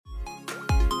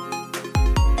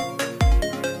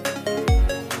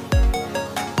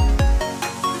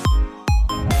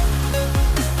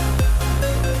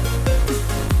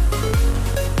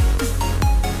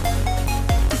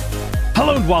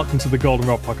welcome to the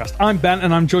Goldenrod Podcast. I'm Ben,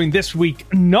 and I'm joined this week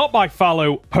not by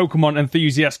fellow Pokemon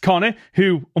enthusiast Connor,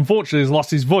 who unfortunately has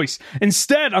lost his voice.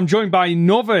 Instead, I'm joined by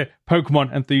another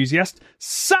Pokemon enthusiast,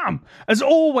 Sam. As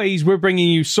always, we're bringing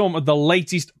you some of the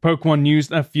latest Pokemon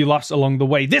news and a few laughs along the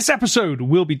way. This episode,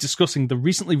 we'll be discussing the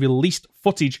recently released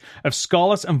footage of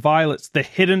Scarlet and Violet's The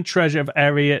Hidden Treasure of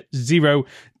Area Zero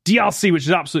DLC, which is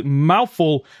an absolute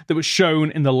mouthful, that was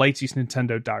shown in the latest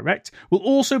Nintendo Direct. We'll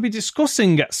also be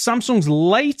discussing Samsung's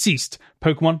latest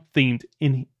Pokemon-themed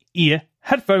in-ear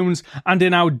headphones, and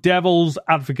in our Devil's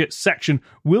Advocate section,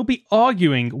 we'll be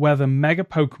arguing whether Mega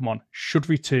Pokemon should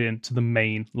return to the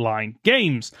mainline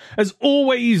games. As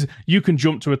always, you can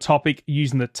jump to a topic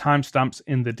using the timestamps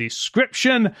in the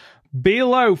description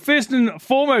below. First and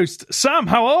foremost, Sam,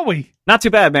 how are we? Not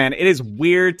too bad, man. It is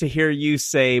weird to hear you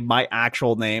say my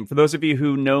actual name. For those of you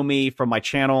who know me from my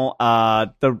channel,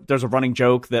 there's a running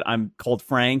joke that I'm called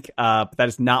Frank, but that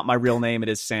is not my real name. It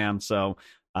is Sam, so,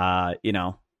 But,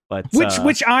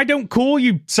 which I don't call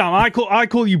you, Sam. I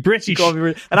call you British. And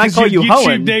I call you YouTube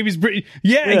Hoenn. name is British.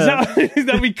 Yeah, exactly.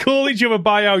 That we call each other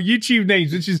by our YouTube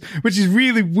names, which is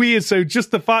really weird. So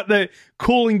just the fact that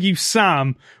calling you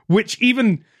Sam, which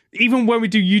even when we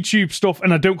do YouTube stuff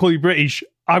and I don't call you British,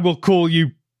 I will call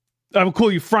you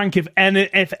Frank if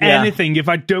anything, if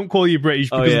I don't call you British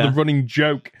because of the running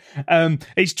joke.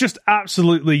 It's just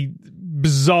absolutely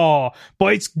bizarre,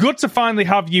 but it's good to finally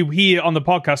have you here on the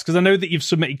podcast because I know that you've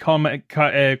submitted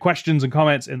questions and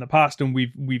comments in the past, and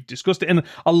we've discussed it. And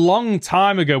a long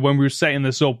time ago when we were setting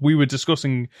this up, we were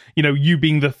discussing, you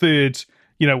being the third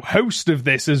host of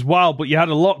this as well, but you had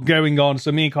a lot going on,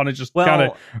 so me and Connor just kind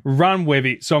of ran with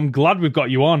it, so I'm glad we've got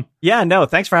you on. Yeah, no,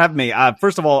 thanks for having me.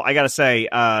 First of all, I gotta say,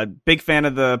 big fan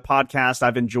of the podcast.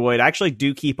 I've enjoyed. I actually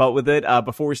do keep up with it.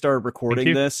 Before we started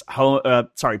recording this,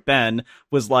 Ben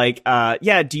was like,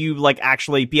 do you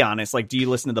actually, be honest, do you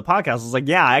listen to the podcast? I was like,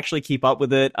 yeah, I actually keep up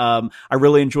with it. I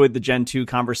really enjoyed the Gen 2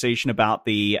 conversation about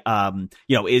the,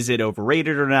 is it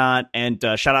overrated or not? And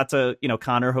shout out to,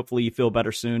 Connor. Hopefully you feel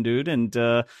better soon, dude. And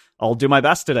I'll do my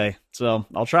best today, so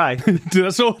I'll try.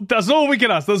 That's all we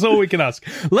can ask. That's all we can ask.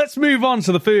 Let's move on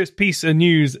to the first piece of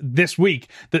news this week,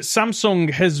 that Samsung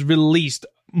has released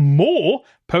more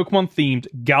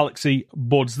Pokemon-themed Galaxy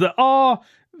Buds that are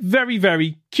very,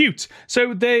 very cute.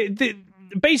 So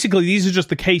basically, these are just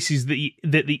the cases that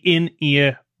the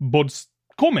in-ear buds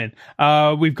come in.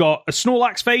 We've got a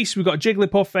Snorlax face, we've got a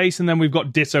Jigglypuff face, and then we've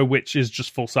got Ditto, which is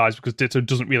just full size because Ditto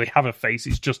doesn't really have a face.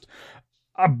 It's just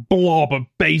a blob,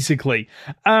 basically.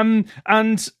 And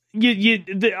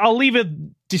I'll leave a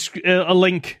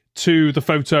link to the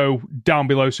photo down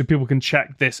below so people can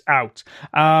check this out.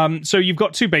 So you've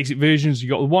got two basic versions.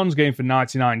 You've got the ones going for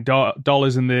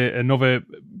 $99 and another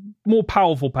more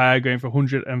powerful pair going for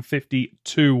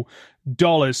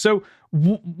 $152. So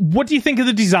what do you think of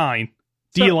the design?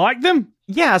 Do you like them?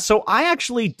 Yeah, so I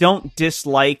actually don't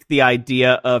dislike the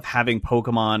idea of having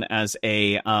Pokemon as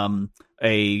a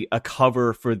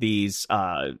cover for these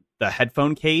the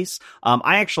headphone case.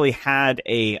 I actually had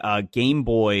a Game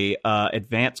Boy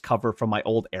Advance cover from my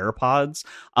old AirPods.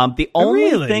 The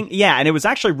only thing, and it was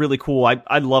actually really cool.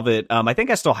 I love it. I think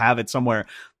I still have it somewhere.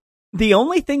 The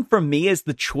only thing for me is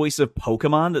the choice of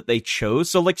Pokemon that they chose.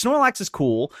 So, Snorlax is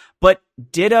cool, but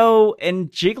Ditto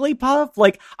and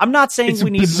Jigglypuff, I'm not saying we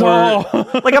need more.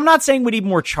 I'm not saying we need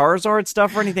more Charizard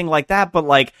stuff or anything like that, but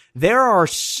there are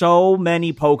so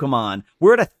many Pokemon.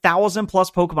 We're at 1,000+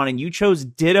 Pokemon, and you chose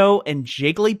Ditto and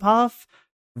Jigglypuff.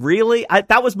 Really?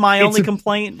 That was my only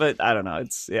complaint, but I don't know.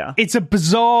 It's a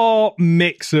bizarre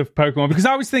mix of Pokemon because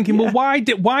I was thinking, well,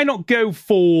 why not go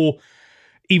for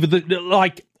either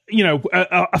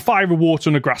a fire, a water,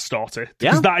 and a grass starter.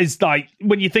 Because that is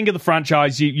when you think of the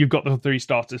franchise, you've got the three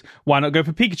starters. Why not go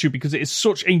for Pikachu? Because it is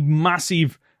such a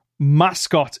massive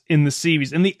mascot in the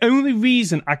series. And the only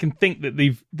reason I can think that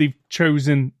they've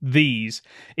chosen these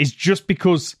is just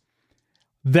because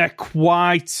they're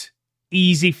quite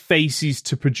easy faces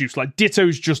to produce.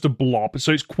 Ditto's just a blob,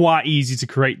 so it's quite easy to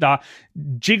create that.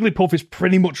 Jigglypuff is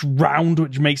pretty much round,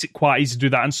 which makes it quite easy to do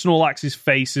that, and Snorlax's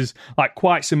face is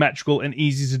quite symmetrical and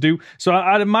easy to do. So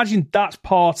I'd imagine that's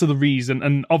part of the reason.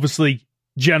 And obviously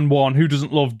Gen 1, who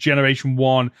doesn't love Generation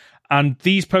 1? And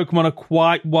these Pokemon are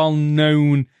quite well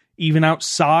known even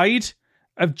outside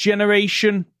of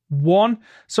Generation 1.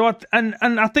 So I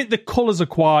think the colours are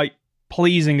quite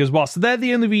pleasing as well. So they're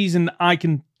the only reason I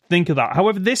can think of that.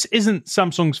 However, this isn't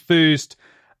Samsung's first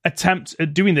attempt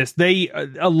at doing this. They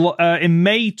in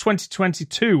May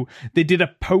 2022 they did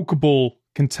a Pokeball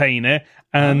container,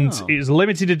 and it is a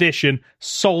limited edition,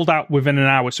 sold out within an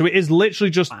hour. So it is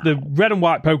literally just the red and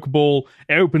white Pokeball.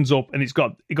 It opens up and it's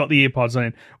got the earpods on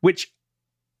it, which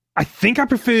I think I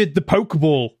preferred the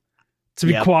Pokeball, to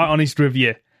be quite honest with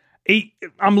you.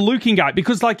 I'm looking at,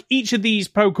 because like each of these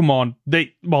Pokemon,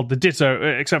 the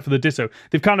Ditto, except for the Ditto,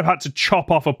 they've kind of had to chop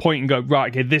off a point and go,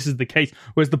 right, okay, this is the case.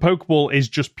 Whereas the Pokeball is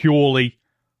just purely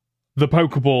the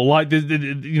Pokeball. Like,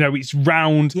 it's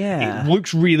round. Yeah. It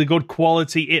looks really good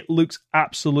quality. It looks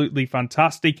absolutely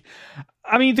fantastic.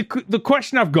 I mean, the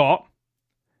question I've got,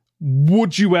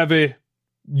 would you ever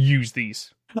use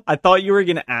these? I thought you were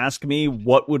going to ask me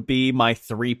what would be my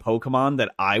 3 Pokemon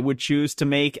that I would choose to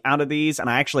make out of these, and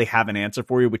I actually have an answer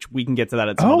for you, which we can get to that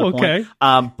at some other point.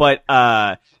 But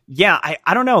I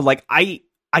don't know. Like, I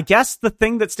guess the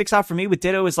thing that sticks out for me with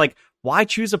Ditto is, like, why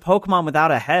choose a Pokemon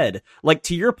without a head? Like,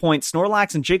 to your point,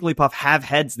 Snorlax and Jigglypuff have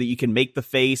heads that you can make the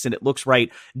face and it looks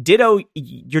right. Ditto,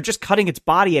 you're just cutting its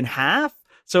body in half.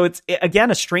 So it's,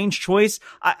 again, a strange choice.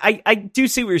 I do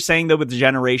see what you're saying, though, with the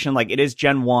generation. Like, it is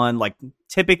Gen 1. Like,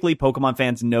 typically, Pokemon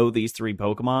fans know these 3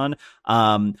 Pokemon.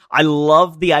 I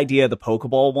love the idea of the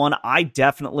Pokeball one. I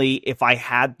definitely, if I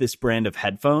had this brand of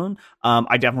headphone,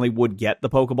 I definitely would get the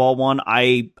Pokeball one.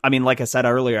 I mean, like I said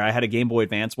earlier, I had a Game Boy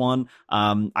Advance one.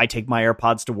 I take my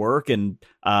AirPods to work, and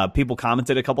people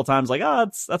commented a couple times, like, oh,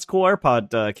 that's cool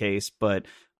AirPod case. But...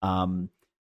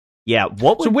 yeah.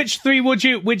 So which three would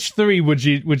you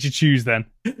choose then?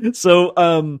 So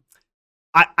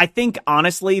I think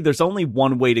honestly there's only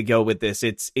one way to go with this.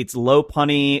 It's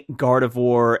Lopunny,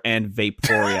 Gardevoir, and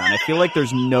Vaporeon. I feel like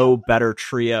there's no better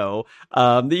trio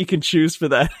that you can choose for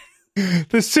that.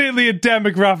 There's certainly a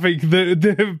demographic,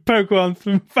 the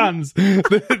Pokemon fans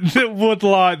that would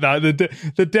like that.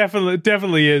 There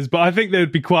definitely is, but I think they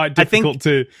would be quite difficult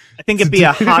to. I think it'd be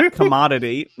a hot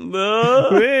commodity.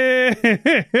 Very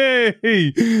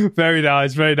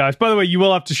nice, very nice. By the way, you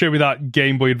will have to show me that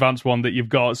Game Boy Advance one that you've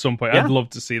got at some point. Yeah. I'd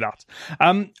love to see that.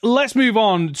 Let's move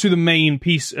on to the main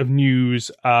piece of news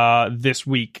this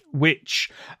week, which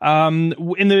in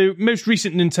the most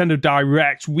recent Nintendo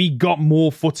Direct, we got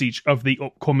more footage of the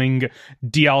upcoming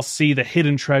DLC, the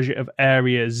Hidden Treasure of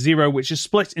Area Zero, which is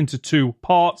split into 2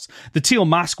 parts. The Teal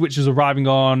Mask, which is arriving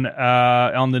on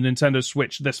the Nintendo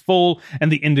Switch this fall,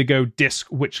 and the Indigo Disc,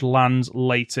 which lands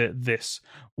later this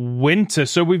winter.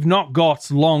 So we've not got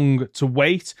long to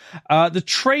wait. The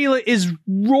trailer is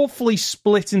roughly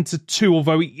split into 2,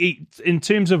 although in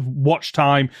terms of watch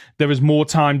time, there is more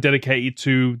time dedicated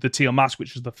to the Teal Mask,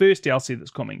 which is the first DLC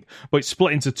that's coming, but it's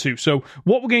split into 2. So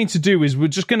what we're going to do is we're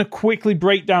just going to quickly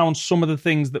break down some of the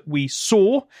things that we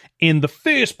saw in the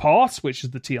first part, which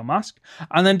is the Teal Mask,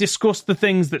 and then discuss the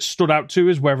things that stood out to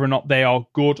us, whether or not they are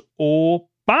good or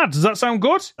bad. Does that sound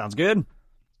good? Sounds good.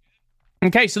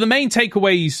 Okay, so the main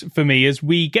takeaways for me is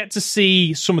we get to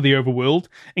see some of the overworld,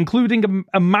 including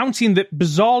a mountain that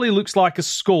bizarrely looks like a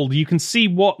skull. You can see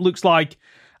what looks like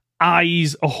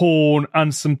eyes, a horn,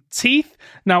 and some teeth.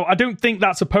 Now, I don't think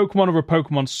that's a Pokemon or a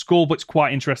Pokemon skull, but it's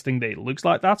quite interesting that it looks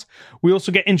like that. We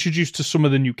also get introduced to some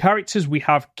of the new characters. We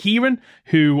have Kieran,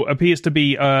 who appears to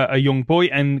be a young boy,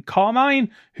 and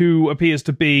Carmine, who appears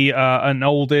to be an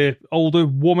older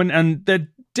woman, and they're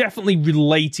definitely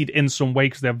related in some way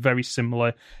because they have very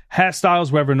similar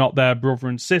hairstyles, whether or not they're brother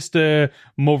and sister,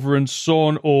 mother and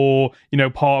son, or,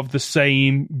 part of the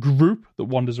same group that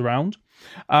wanders around.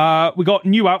 We got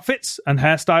new outfits and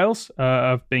hairstyles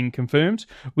have been confirmed.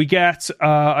 We get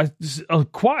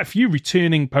quite a few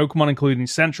returning Pokemon, including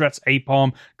Sentret,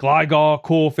 Apom, Gligar,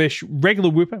 Corphish, regular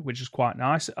Wooper, which is quite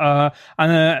nice.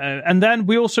 And then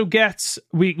we also get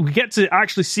to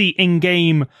actually see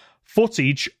in-game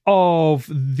footage of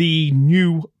the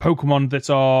new Pokemon that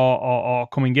are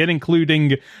coming in,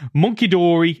 including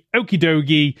Munkidori,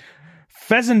 Okidogi,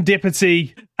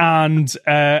 Fezandipity, and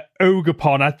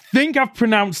Ogerpon. I think I've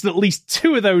pronounced at least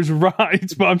 2 of those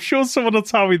right, but I'm sure someone will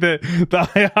tell me that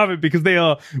I haven't, because they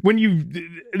are,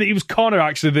 it was Connor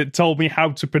actually that told me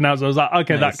how to pronounce it. I was like,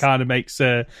 okay, nice. That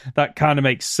kind of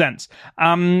makes sense.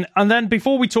 And then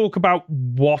before we talk about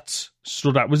what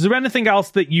stood out, was there anything else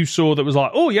that you saw that was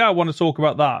like, oh yeah, I want to talk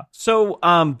about that? So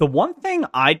the one thing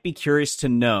I'd be curious to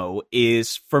know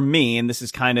is, for me, and this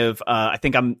is kind of I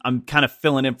think I'm kind of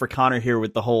filling in for Connor here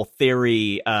with the whole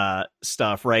theory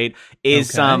stuff, right?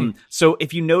 Is okay. So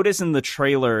if you notice in the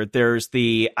trailer, there's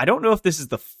I don't know if this is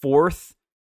the 4th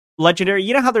legendary.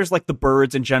 You know how there's like the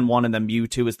birds in Gen 1 and then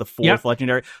Mewtwo is the 4th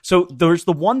legendary. So there's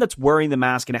the one that's wearing the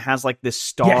mask and it has like this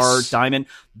star diamond.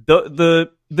 The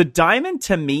the diamond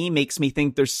to me makes me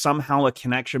think there's somehow a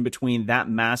connection between that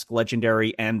mask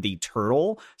legendary and the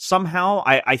turtle. Somehow,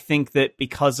 I think that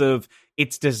because of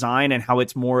its design and how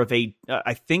it's more of a,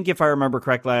 I think if I remember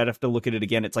correctly, I'd have to look at it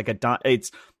again. It's like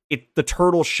the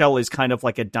turtle shell is kind of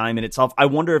like a diamond itself. I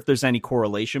wonder if there's any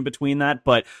correlation between that.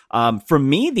 But for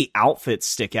me, the outfits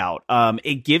stick out.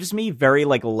 It gives me very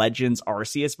like Legends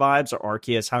Arceus vibes, or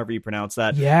Arceus, however you pronounce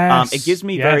that. Yes. It gives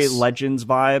me very Legends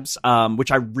vibes,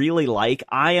 which I really like.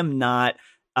 I am not,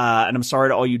 and I'm sorry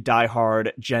to all you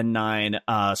diehard Gen 9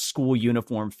 school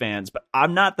uniform fans, but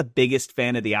I'm not the biggest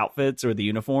fan of the outfits or the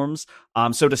uniforms.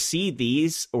 So to see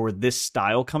these or this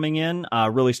style coming in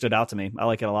really stood out to me. I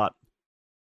like it a lot.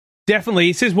 Definitely,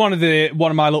 this is one of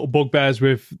my little bugbears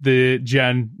with the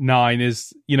Gen 9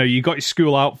 is, you got your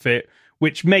school outfit,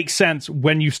 which makes sense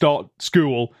when you start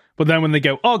school, but then when they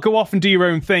go off and do your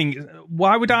own thing,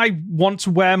 why would I want to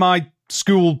wear my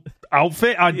school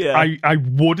outfit? I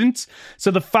wouldn't. So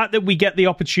the fact that we get the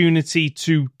opportunity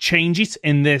to change it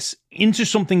into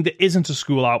something that isn't a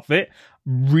school outfit,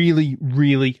 really,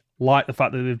 really like the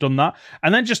fact that they've done that.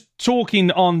 And then just talking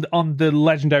on the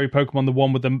legendary Pokemon, the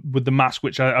one with the mask,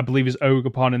 which I believe is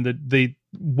Ogerpon, and the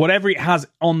whatever it has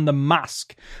on the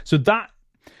mask. So that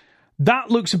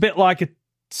looks a bit like a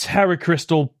Terra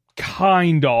Crystal,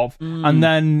 kind of. And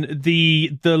then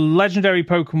the legendary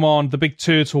Pokemon, the big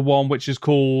turtle one, which is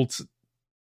called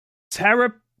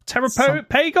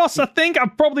Terrapagos, I think.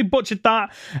 I've probably butchered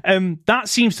that. That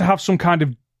seems to have some kind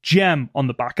of gem on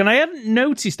the back, and I hadn't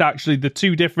noticed actually the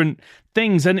two different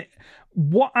things. And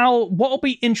what'll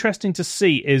be interesting to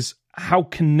see is how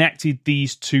connected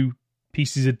these two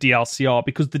pieces of DLC are,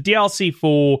 because the DLC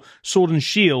for Sword and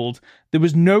Shield, there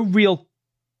was no real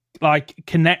like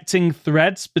connecting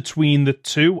threads between the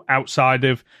two outside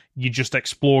of you just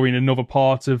exploring another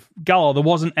part of Galar. There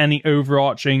wasn't any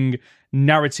overarching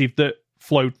narrative that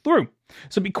flowed through.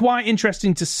 So it'd be quite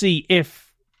interesting to see if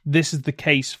this is the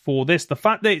case for this. The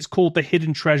fact that it's called the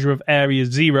Hidden Treasure of Area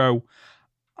Zero,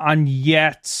 and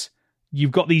yet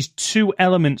you've got these two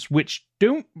elements which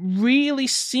don't really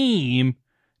seem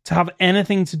to have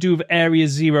anything to do with Area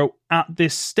Zero at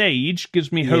this stage,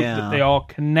 gives me hope that they are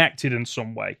connected in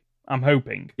some way. I'm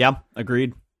hoping. Yeah,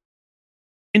 agreed.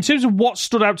 In terms of what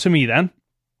stood out to me then,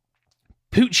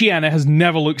 Poochyena has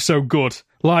never looked so good.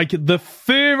 Like, the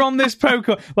fur on this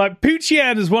Pokemon, like,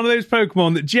 Poochyena is one of those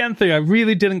Pokemon that Gen 3 I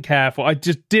really didn't care for. I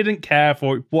just didn't care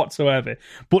for it whatsoever.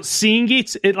 But seeing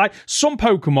it like, some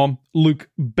Pokemon look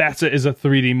better as a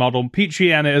 3D model.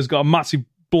 Poochyena has got a massive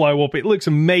blow up. It looks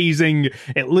amazing.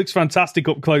 It looks fantastic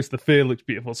up close. The fur looks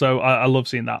beautiful. So I love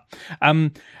seeing that.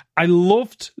 I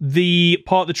loved the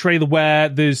part of the trailer where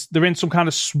they're in some kind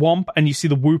of swamp and you see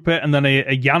the Wooper and then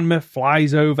a Yanma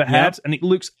flies overhead and it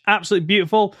looks absolutely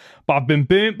beautiful. But I've been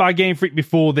burnt by Game Freak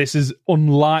before. This is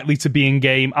unlikely to be in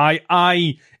game.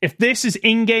 If this is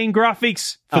in-game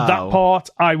graphics for that part,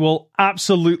 I will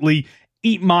absolutely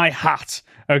eat my hat.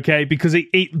 Okay, because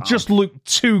it just looked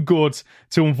too good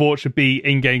to unfortunately be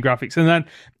in-game graphics. And then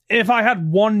if I had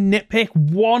one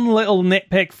little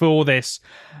nitpick for this,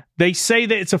 they say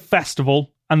that it's a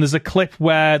festival, and there's a clip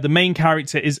where the main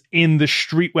character is in the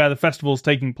street where the festival is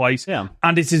taking place,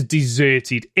 and it is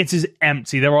deserted. It is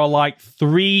empty. There are like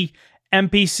 3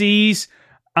 NPCs,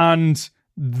 and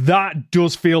that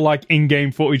does feel like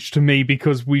in-game footage to me,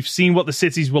 because we've seen what the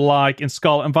cities were like in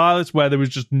Scarlet and Violet, where there was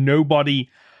just nobody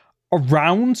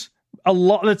around a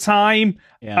lot of the time.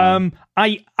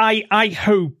 I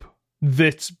hope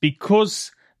that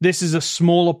because this is a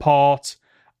smaller part,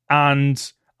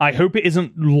 and I hope it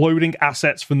isn't loading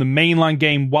assets from the mainline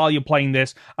game while you're playing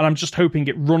this, and I'm just hoping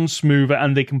it runs smoother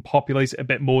and they can populate it a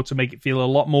bit more to make it feel a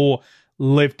lot more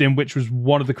lived in, which was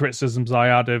one of the criticisms I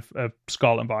had of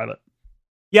Scarlet and Violet.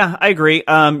 Yeah, I agree.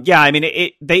 I mean,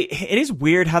 it is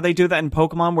weird how they do that in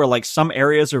Pokemon, where like some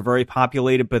areas are very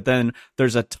populated, but then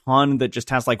there's a ton that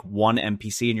just has like one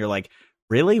NPC, and you're like,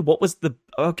 really? What was the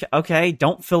okay?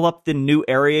 Don't fill up the new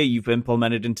area you've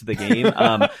implemented into the game.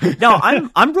 No,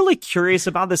 I'm really curious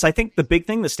about this. I think the big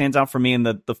thing that stands out for me in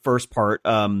the first part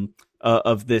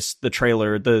of the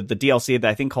trailer, the DLC that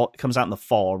I think comes out in the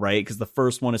fall, right? Because the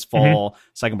first one is fall,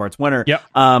 second part's winter. Yep.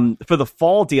 For the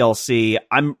fall DLC,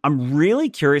 I'm really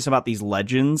curious about these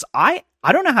legends. I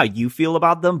don't know how you feel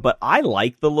about them, but I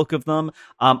like the look of them.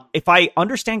 If I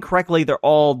understand correctly, they're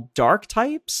all dark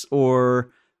types,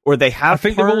 or they have. I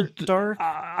think they're all dark.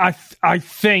 I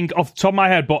think off the top of my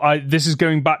head, but this is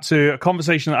going back to a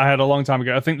conversation that I had a long time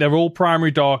ago. I think they're all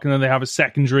primary dark, and then they have a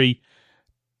secondary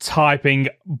typing,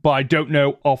 but I don't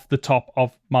know off the top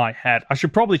of my head. I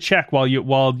should probably check while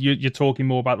you're talking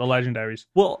more about the legendaries.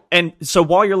 Well, and so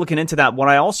while you're looking into that, what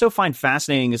I also find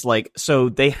fascinating is like, so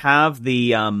they have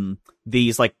the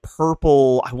these like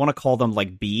purple, I want to call them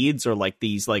like beads, or like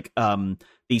these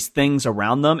things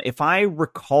around them. If I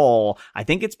recall, I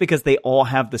think it's because they all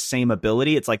have the same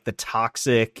ability. It's like the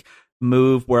toxic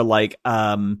move where like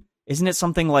isn't it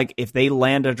something like if they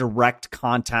land a direct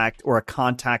contact or a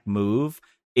contact move,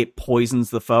 it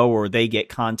poisons the foe, or they get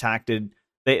contacted.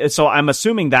 So I'm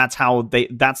assuming that's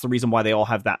the reason why they all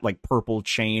have that like purple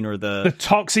chain, or the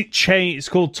toxic chain. It's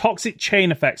called toxic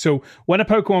chain effect. So when a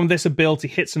Pokemon with this ability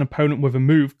hits an opponent with a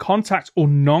move, contact or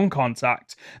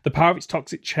non-contact, the power of its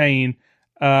toxic chain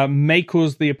may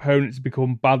cause the opponent to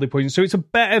become badly poisoned. So it's a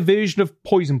better version of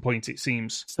Poison Point, it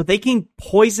seems. So they can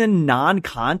poison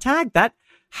non-contact?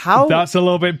 That's a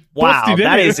little bit wow, busted,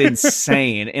 that isn't is it?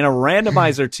 insane. In a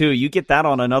randomizer too, you get that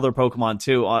on another Pokemon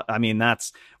too. I mean,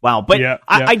 that's wow. But yeah.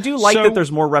 I do like that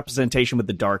there's more representation with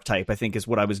the dark type, I think is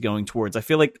what I was going towards. I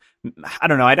feel like, I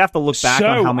don't know, I'd have to look back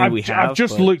on how many we have. I've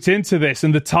just looked into this,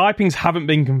 and the typings haven't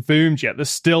been confirmed yet. They're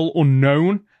still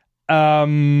unknown.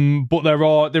 But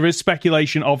there is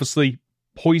speculation, obviously,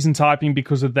 poison typing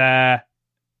because of their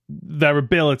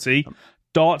ability,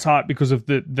 dark type because of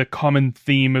the common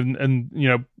theme and you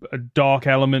know, dark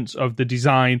elements of the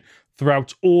design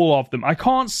throughout all of them. I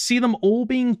can't see them all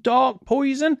being dark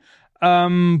poison,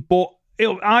 but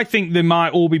I think they might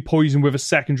all be poison with a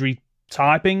secondary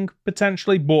typing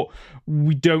potentially, but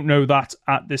we don't know that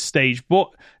at this stage.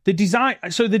 But the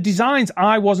designs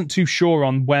I wasn't too sure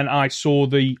on when I saw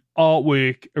the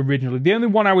artwork originally. The only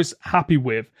one I was happy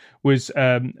with was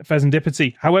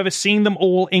Pheasantipity. However, seeing them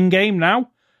all in game now,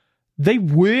 they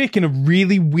work in a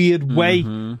really weird way,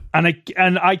 and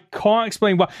I can't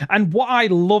explain why. And what I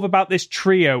love about this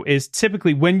trio is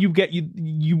typically when you get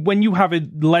when you have a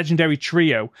legendary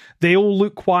trio, they all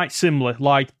look quite similar.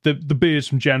 Like the birds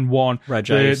from Gen 1,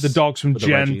 the dogs from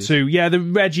Gen 2, yeah, the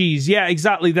Reggies, yeah,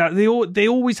 exactly that. They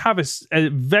always have a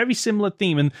very similar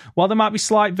theme, and while there might be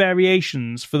slight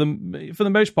variations, for the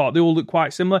most part, they all look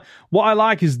quite similar. What I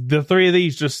like is the three of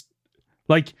these just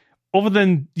like, other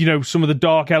than, you know, some of the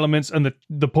dark elements and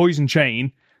the poison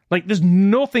chain, like there's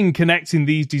nothing connecting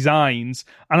these designs,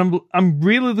 and I'm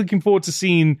really looking forward to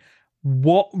seeing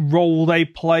what role they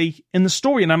play in the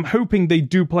story, and I'm hoping they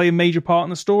do play a major part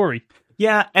in the story.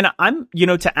 Yeah, and I'm, you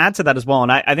know, to add to that as well,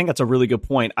 and I think that's a really good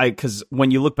point, because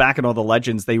when you look back at all the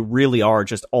legends, they really are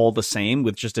just all the same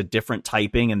with just a different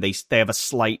typing, and they have a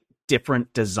slight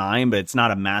different design, but it's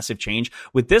not a massive change.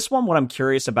 With this one, what I'm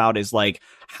curious about is like,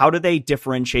 how do they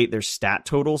differentiate their stat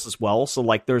totals as well? So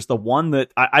like, there's the one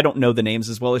that I don't know the names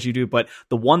as well as you do, but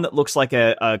the one that looks like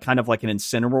a kind of like an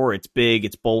Incineroar. It's big,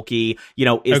 it's bulky. You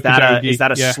know, is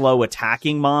that a slow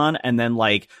attacking mon? And then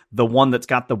like the one that's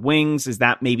got the wings, is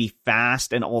that maybe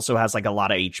fast and also has like a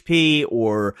lot of HP?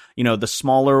 Or, you know, the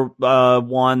smaller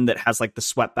one that has like the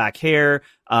swept back hair,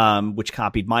 which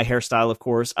copied my hairstyle, of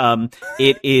course.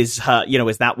 It is, you know,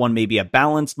 is that one maybe a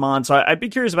balanced mon? So I'd be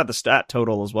curious about the stat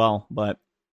total as well, but.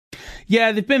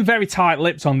 Yeah, they've been very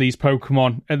tight-lipped on these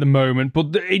Pokemon at the moment,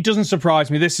 but it doesn't surprise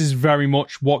me. This is very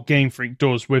much what Game Freak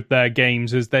does with their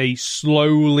games, as they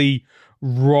slowly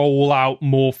roll out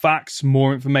more facts,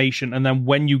 more information, and then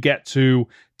when you get to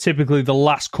typically the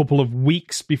last couple of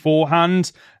weeks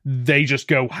beforehand, they just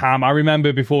go ham. I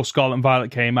remember before Scarlet and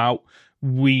Violet came out,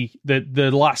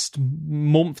 the last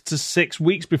month to 6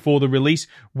 weeks before the release,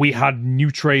 we had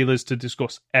new trailers to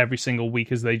discuss every single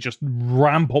week as they just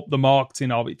ramp up the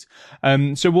marketing of it.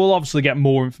 So we'll obviously get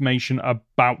more information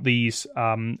about these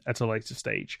at a later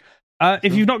stage.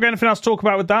 If you've not got anything else to talk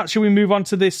about with that, shall we move on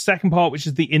to this second part, which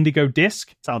is the Indigo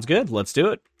Disc? Sounds good. Let's do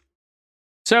it.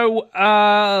 So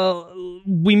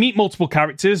we meet multiple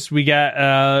characters. We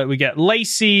get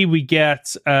Lacey. We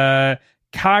get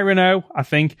Kyrano, I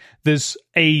think. There's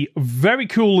a very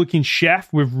cool looking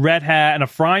chef with red hair and a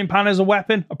frying pan as a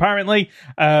weapon, apparently.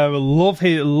 Love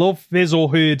his or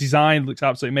her design. Looks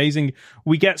absolutely amazing.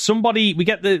 We get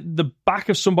the back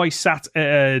of somebody sat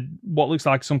at what looks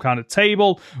like some kind of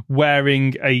table,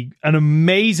 wearing an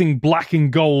amazing black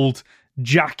and gold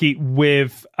jacket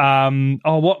with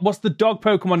what's the dog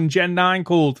Pokemon in Gen 9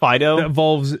 called? Fido? That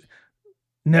evolves.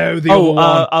 No, the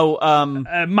other one.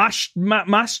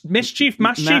 Mischief,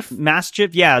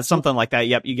 yeah, something like that.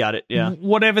 Yep, you got it. Yeah,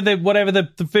 whatever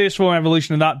the first form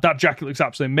evolution of that jacket looks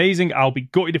absolutely amazing. I'll be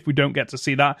gutted if we don't get to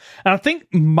see that. And I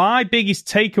think my biggest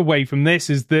takeaway from this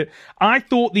is that I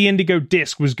thought the Indigo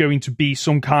Disc was going to be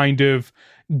some kind of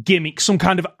gimmick, some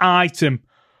kind of item,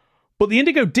 but the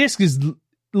Indigo Disc is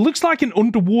looks like an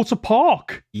underwater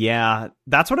park. Yeah,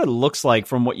 that's what it looks like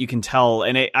from what you can tell.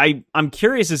 And I'm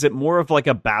curious, is it more of like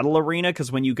a battle arena?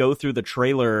 Because when you go through the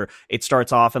trailer, it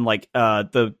starts off and like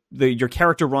your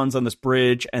character runs on this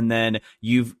bridge, and then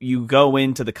you go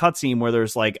into the cutscene where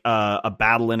there's like a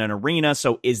battle in an arena.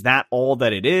 So is that all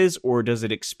that it is, or does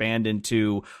it expand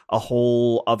into a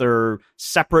whole other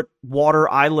separate water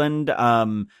island?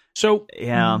 So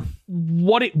yeah,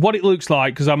 what it looks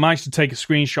like, because I managed to take a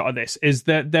screenshot of this, is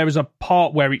that there is a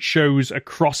part where it shows a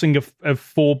crossing of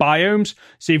 4 biomes.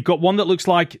 So you've got one that looks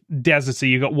like deserty,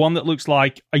 you've got one that looks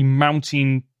like a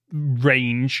mountain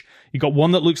range, you've got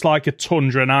one that looks like a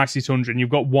tundra, an icy tundra, and you've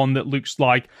got one that looks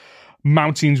like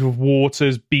mountains with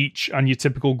waters, beach, and your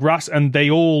typical grass, and they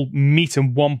all meet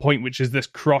in one point, which is this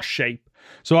cross shape.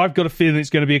 So I've got a feeling it's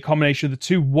going to be a combination of the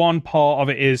two. One part of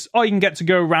it is, you can get to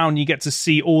go around, you get to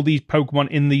see all these Pokemon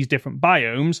in these different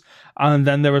biomes, and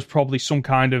then there is probably some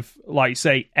kind of, like,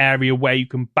 say, area where you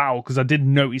can battle, because I did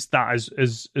notice that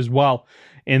as well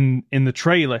in the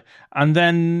trailer. And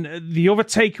then the other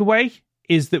takeaway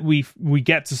is that we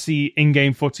get to see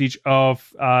in-game footage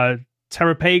of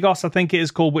Terrapagos, I think it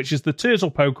is called, which is the turtle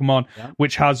Pokemon,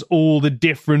 which has all the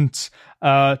different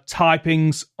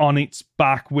typings on its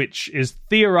back, which is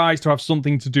theorized to have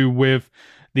something to do with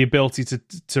the ability to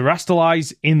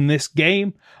terrestrialize in this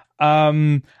game.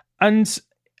 And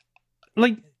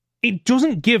like, it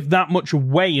doesn't give that much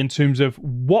away in terms of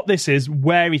what this is,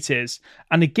 where it is.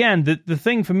 And again, the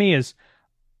thing for me is,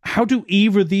 how do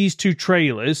either of these two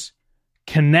trailers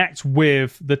connect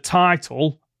with the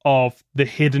title of The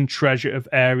Hidden Treasure of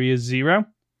Area Zero?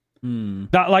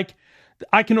 That, like,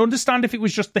 I can understand if it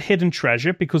was just the hidden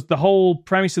treasure, because the whole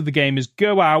premise of the game is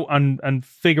go out and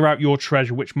figure out your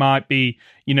treasure, which might be,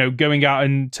 going out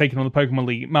and taking on the Pokemon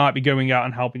League. It might be going out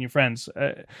and helping your friends.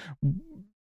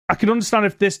 I could understand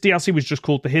if this DLC was just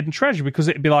called The Hidden Treasure, because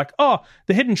it'd be like,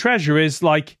 the hidden treasure is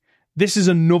like, this is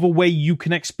another way you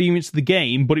can experience the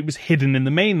game, but it was hidden in the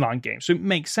mainline game. So it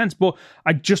makes sense, but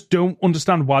I just don't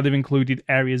understand why they've included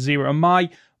Area Zero. And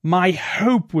my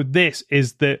hope with this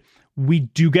is that we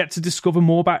do get to discover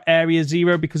more about Area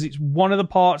Zero, because it's one of the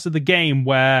parts of the game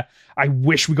where I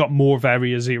wish we got more of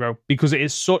Area Zero, because it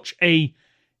is such a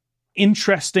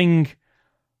interesting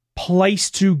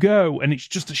place to go, and it's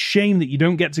just a shame that you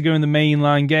don't get to go in the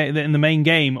mainline game, in the main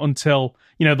game, until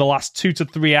the last 2 to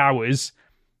 3 hours,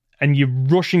 and you're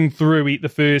rushing through it the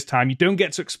first time. You don't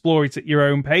get to explore it at your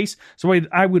own pace. So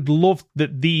I would love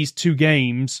that these two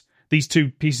games, these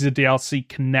two pieces of DLC,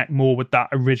 connect more with that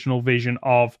original vision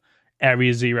of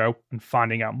Area Zero and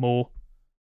finding out more.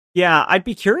 Yeah, I'd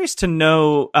be curious to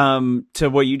know, to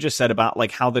what you just said about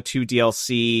like how the two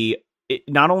DLC, it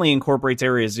not only incorporates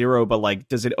Area Zero, but like,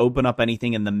 does it open up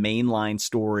anything in the mainline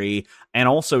story? And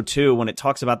also too, when it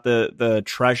talks about the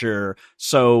treasure,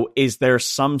 so is there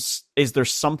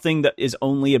something that is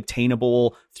only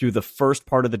obtainable through the first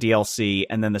part of the DLC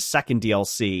and then the second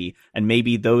DLC, and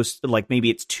maybe maybe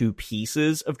it's 2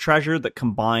 pieces of treasure that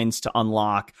combines to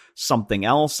unlock something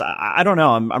else? I don't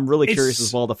know. I'm really curious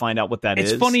as well to find out what that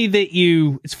is. It's funny that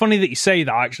you say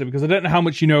that, actually, because I don't know how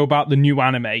much you know about the new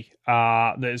anime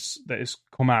that has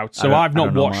come out. So I've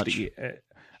not watched it yet.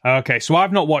 Okay, so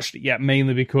I've not watched it yet,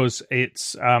 mainly because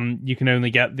it's you can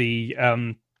only get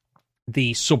the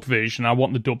sub version. I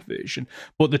want the dub version.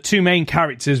 But the two main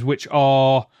characters, which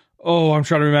are, I'm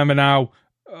trying to remember now,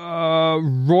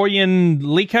 Roy and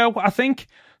Liko, I think.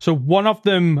 So one of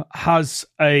them has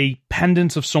a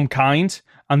pendant of some kind,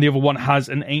 and the other one has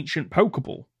an ancient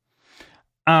Pokeball.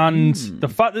 And the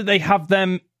fact that they have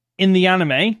them in the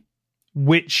anime,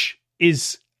 which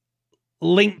is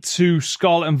linked to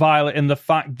Scarlet and Violet, and the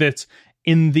fact that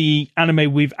in the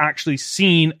anime we've actually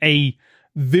seen a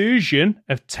version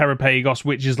of Terrapagos,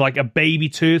 which is like a baby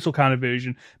turtle kind of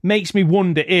version, makes me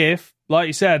wonder if, like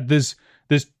you said, there's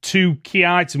 2 key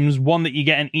items, one that you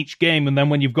get in each game, and then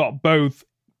when you've got both,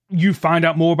 you find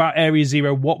out more about Area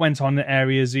Zero, what went on at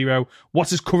Area Zero,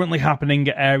 what is currently happening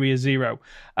at Area Zero.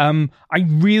 I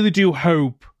really do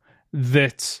hope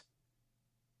that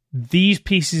these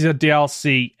pieces of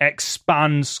DLC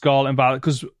expand Scarlet and Violet,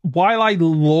 because while I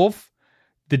love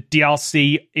the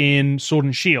DLC in Sword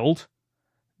and Shield,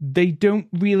 they don't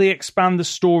really expand the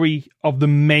story of the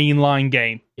mainline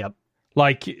game. Yep.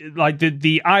 Like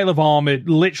the Isle of Armor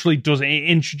literally does it. It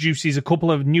introduces a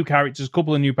couple of new characters, a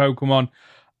couple of new Pokemon,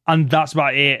 and that's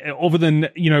about it. Other than,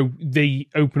 they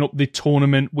open up the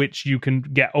tournament, which you can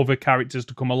get other characters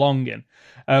to come along in.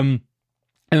 And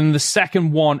then the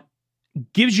second one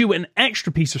gives you an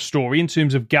extra piece of story in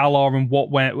terms of Galar and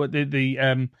what went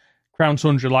the Crown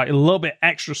Tundra, like a little bit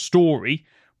extra story,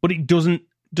 but it doesn't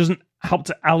help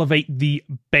to elevate the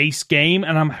base game,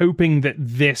 and I'm hoping that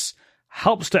this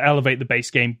helps to elevate the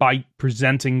base game by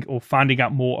presenting or finding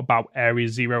out more about Area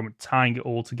Zero and tying it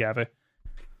all together.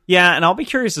 Yeah, and I'll be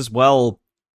curious as well.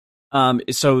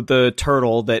 So the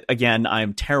turtle that, again,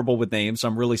 I'm terrible with names, so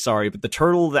I'm really sorry, but the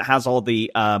turtle that has all the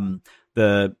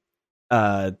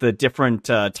different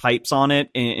types on it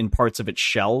in parts of its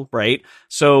shell, right?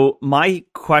 So my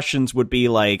questions would be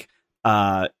like,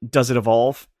 does it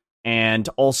evolve? And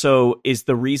also, is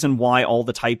the reason why all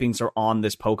the typings are on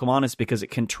this Pokemon is because it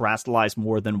can terastallize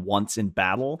more than once in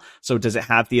battle? So does it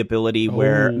have the ability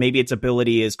where maybe its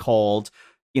ability is called,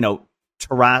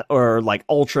 or like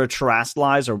ultra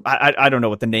terastallize, or I don't know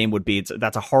what the name would be.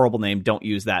 That's a horrible name. Don't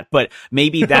use that. But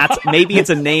maybe it's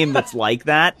a name that's like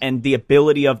that. And the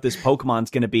ability of this Pokemon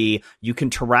is going to be you can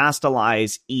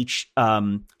terastallize each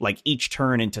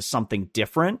turn into something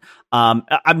different.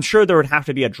 I'm sure there would have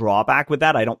to be a drawback with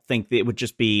that. I don't think that it would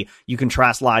just be you can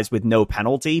terastallize with no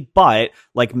penalty, but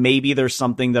like maybe there's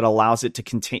something that allows it to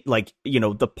contain, like,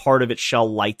 the part of its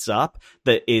shell lights up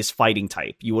that is fighting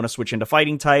type. You want to switch into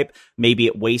fighting type. Maybe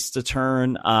it wastes a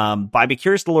turn. But I'd be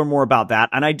curious to learn more about that.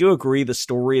 And I do agree the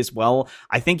story as well.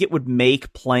 I think it would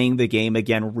make playing the game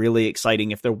again really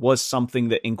exciting if there was something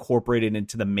that incorporated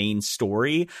into the main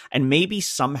story. And maybe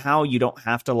somehow you don't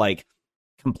have to like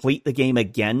complete the game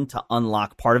again to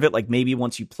unlock part of it. Like maybe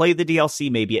once you play the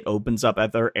DLC, maybe it opens up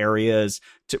other areas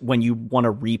to when you want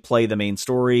to replay the main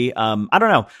story. I don't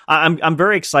know. I'm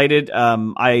very excited.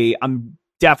 I'm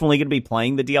definitely going to be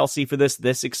playing the DLC for this.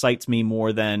 This excites me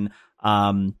more than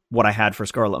what I had for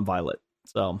Scarlet and Violet.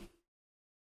 So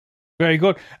very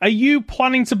good. Are you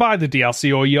planning to buy the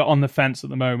DLC, or you're on the fence at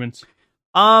the moment?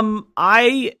 I'll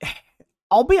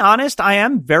be honest, I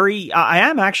am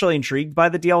actually intrigued by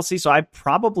the DLC, so I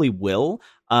probably will.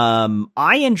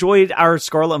 I enjoyed our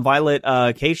Scarlet and Violet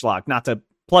Cage Lock, not to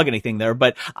plug anything there,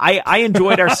 but I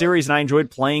enjoyed our series and I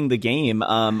enjoyed playing the game.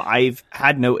 I've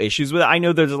had no issues with it. I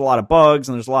know there's a lot of bugs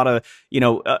and there's a lot of,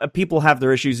 people have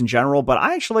their issues in general, but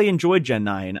I actually enjoyed Gen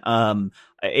 9.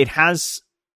 It has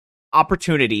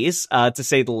opportunities, to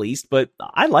say the least, but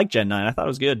I like Gen 9. I thought it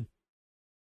was good.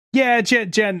 Yeah,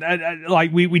 Gen,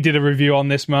 like we did a review on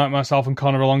this, myself and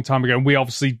Connor, a long time ago. And we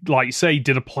obviously, like you say,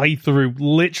 did a playthrough,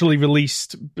 literally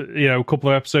released, a couple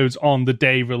of episodes on the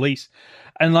day release.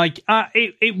 And like,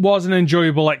 it was an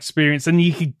enjoyable experience, and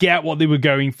you could get what they were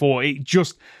going for.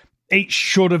 It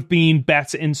should have been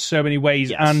better in so many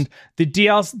ways. Yes. And the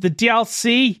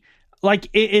DLC, like,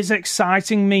 it is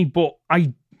exciting me, but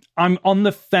I'm on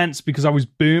the fence because I was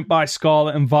burnt by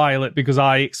Scarlet and Violet because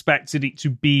I expected it to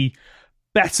be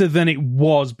better than it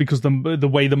was because the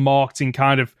way the marketing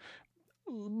kind of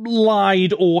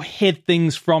lied or hid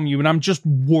things from you, and I'm just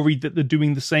worried that they're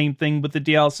doing the same thing with the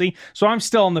DLC. So I'm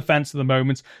still on the fence at the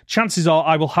moment. Chances are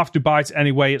I will have to buy it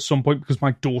anyway at some point because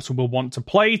my daughter will want to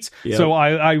play it. Yep. So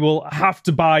I will have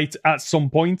to buy it at some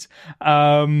point.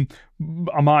 I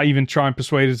might even try and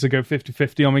persuade her to go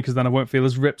 50-50 on me because then I won't feel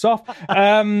as ripped off.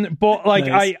 But like,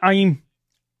 nice.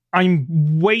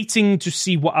 I'm waiting to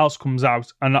see what else comes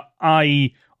out, and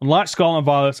unlike Scarlet and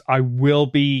Violet, I will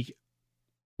be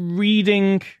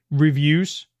reading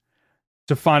reviews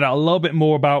to find out a little bit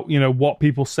more about what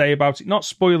people say about it. Not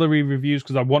spoilery reviews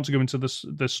because I want to go into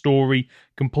the story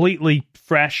completely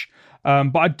fresh,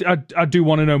 but I do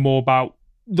want to know more about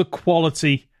the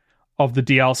quality of the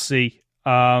DLC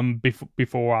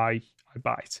before I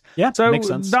buy it. Yeah, so makes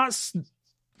sense.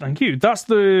 Thank you. That's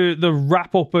the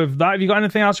wrap up of that. Have you got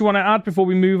anything else you want to add before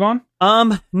we move on?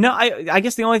 No, I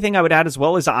guess the only thing I would add as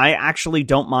well is I actually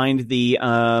don't mind the,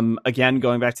 again,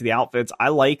 going back to the outfits. I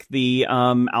like the,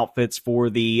 outfits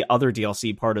for the other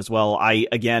DLC part as well.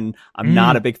 I'm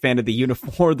not a big fan of the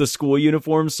uniform, the school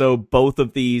uniform. So both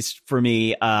of these for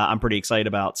me, I'm pretty excited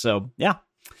about. So yeah,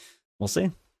 we'll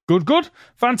see. Good.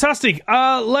 Fantastic.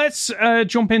 Let's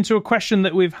jump into a question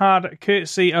that we've had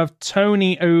courtesy of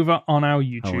Tony over on our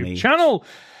YouTube channel.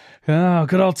 Oh,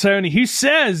 good old Tony, who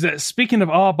says, speaking of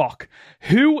Arbok,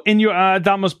 who in your...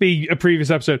 that must be a previous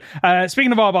episode.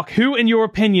 Speaking of Arbok, who in your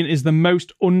opinion is the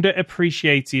most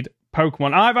underappreciated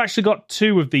Pokemon? I've actually got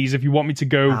two of these if you want me to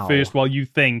go first while you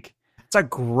think. That's a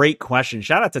great question.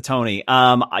 Shout out to Tony.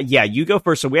 Yeah, you go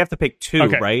first. So we have to pick two,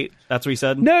 okay. Right? That's what you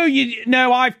said?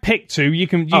 No, I've picked two. You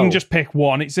can just pick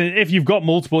one. It's if you've got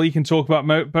multiple, you can talk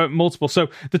about multiple. So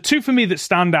the two for me that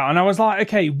stand out, and I was like,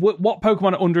 okay, what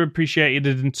Pokemon are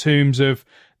underappreciated in terms of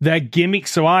their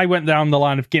gimmicks? So I went down the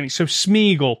line of gimmicks. So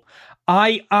Smeagol.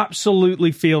 I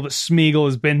absolutely feel that Smeagol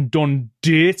has been done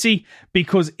dirty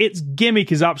because its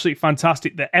gimmick is absolutely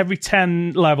fantastic, that every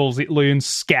 10 levels it learns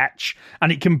Sketch,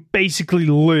 and it can basically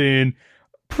learn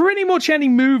pretty much any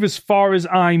move as far as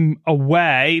I'm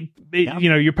aware.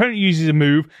 Your opponent uses a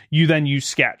move, you then use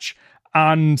Sketch.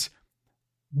 And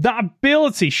that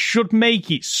ability should make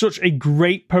it such a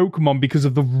great Pokemon because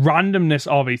of the randomness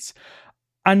of it.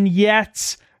 And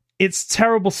yet, it's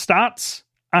terrible stats.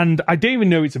 And I don't even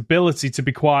know its ability, to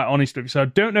be quite honest with you. So I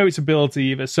don't know its ability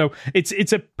either. So it's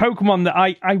a Pokemon that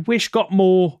I wish got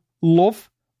more love,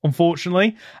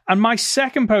 unfortunately. And my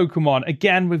second Pokemon,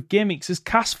 again with gimmicks, is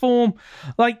Castform.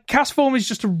 Like, Castform is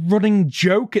just a running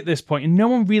joke at this point, and no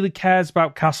one really cares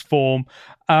about Castform.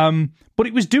 But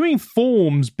it was doing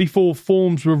forms before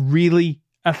forms were really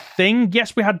a thing.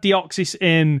 Yes, we had Deoxys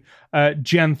in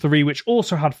Gen 3, which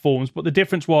also had forms, but the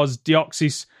difference was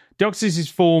Deoxys's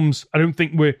forms, I don't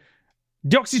think were...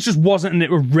 Deoxys just wasn't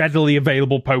a readily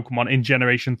available Pokemon in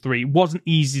Generation 3. It wasn't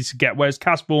easy to get, whereas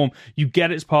Castform, you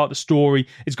get it as part of the story.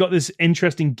 It's got this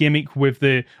interesting gimmick with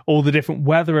all the different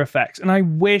weather effects, and I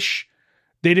wish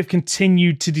they'd have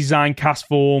continued to design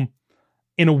Castform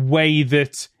in a way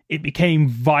that it became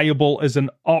viable as an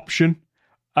option.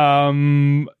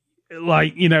 The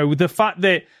fact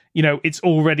that, it's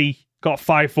already got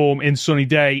Fire Form in Sunny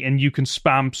Day and you can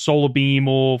spam Solar Beam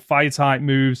or Fire-type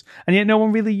moves, and yet no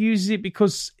one really uses it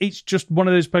because it's just one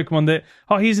of those Pokemon that,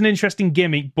 here's an interesting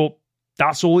gimmick, but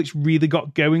that's all it's really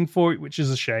got going for it, which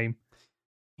is a shame.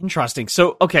 Interesting.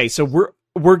 So, okay, so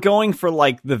we're going for,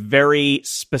 like, the very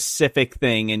specific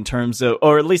thing in terms of,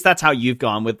 or at least that's how you've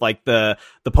gone with, like, the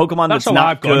Pokemon that's not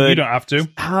I've good. Gone. You don't have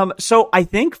to. So I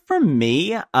think for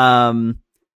me,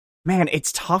 man,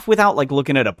 it's tough without, like,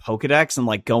 looking at a Pokedex and,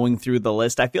 like, going through the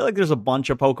list. I feel like there's a bunch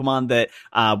of Pokemon that,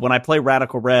 when I play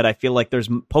Radical Red, I feel like there's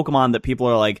Pokemon that people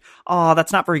are like, oh,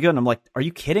 that's not very good. And I'm like, are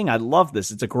you kidding? I love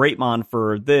this. It's a great mon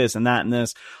for this and that and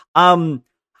this. I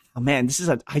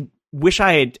wish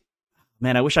I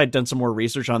had done some more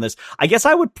research on this. I guess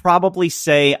I would probably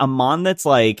say a mon that's,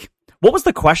 like, what was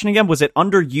the question again? Was it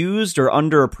underused or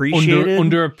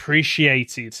underappreciated?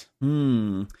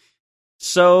 Underappreciated.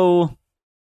 So...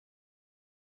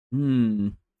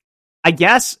 I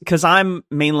guess because I'm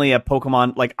mainly a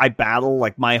Pokemon, like, I battle,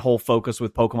 like, my whole focus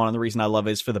with Pokemon and the reason I love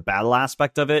it is for the battle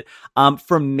aspect of it.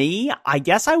 For me, I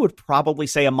guess I would probably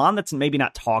say a mon that's maybe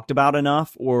not talked about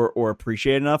enough or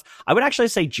appreciated enough. I would actually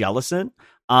say Jellicent.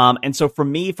 And so for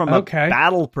me, from a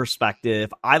battle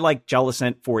perspective, I like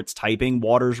Jellicent for its typing.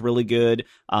 Water's really good.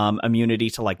 Immunity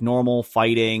to, like, normal,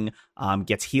 fighting,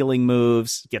 gets healing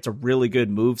moves, gets a really good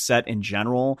move set in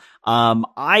general.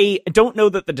 I don't know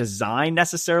that the design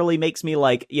necessarily makes me,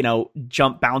 like,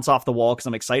 bounce off the wall because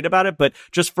I'm excited about it, but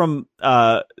just from,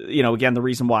 again, the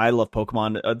reason why I love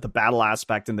Pokemon, the battle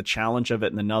aspect and the challenge of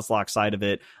it and the Nuzlocke side of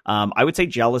it, I would say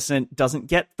Jellicent doesn't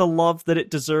get the love that it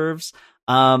deserves.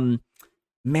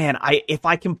 Man, if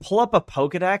I can pull up a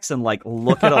Pokedex and, like,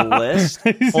 look at a list,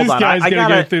 hold on, I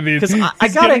gotta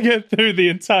get through the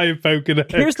entire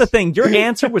Pokedex. Here's the thing: your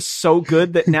answer was so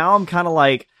good that now I'm kind of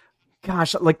like,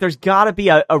 gosh, like, there's got to be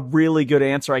a really good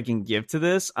answer I can give to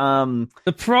this. There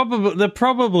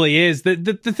probably is.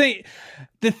 The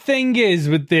thing is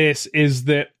with this is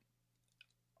that,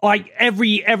 like,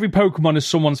 every Pokemon is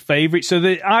someone's favorite.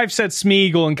 So I've said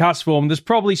Smeagol and Castform. There's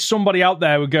probably somebody out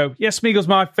there who would go, yeah, Smeagol's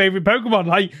my favorite Pokemon.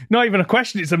 Like, not even a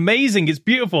question. It's amazing. It's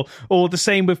beautiful. Or the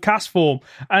same with Castform.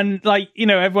 And, like,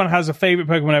 everyone has a favorite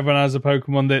Pokemon. Everyone has a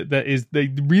Pokemon that they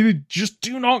really just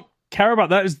do not care about.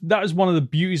 That is one of the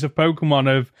beauties of Pokemon,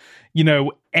 of,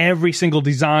 every single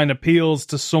design appeals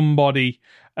to somebody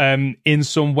in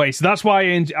some way. So that's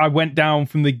why I went down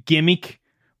from the gimmick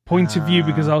point of view,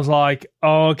 because I was like,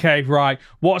 oh, okay, right,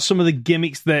 what are some of the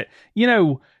gimmicks that,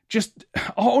 just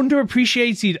are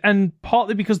underappreciated, and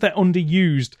partly because they're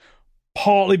underused,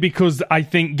 partly because I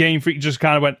think Game Freak just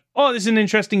kind of went, oh, this is an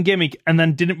interesting gimmick, and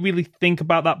then didn't really think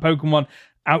about that Pokemon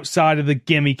outside of the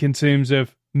gimmick in terms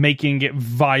of making it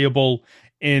viable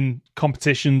in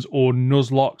competitions or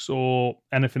Nuzlocks or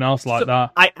anything else like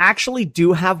that. I actually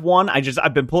do have one.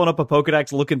 I've been pulling up a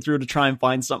Pokedex, looking through to try and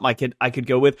find something I could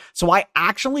go with. So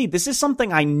this is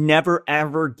something I never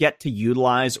ever get to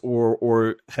utilize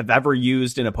or have ever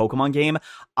used in a Pokemon game.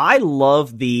 I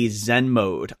love the Zen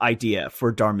mode idea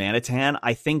for Darmanitan.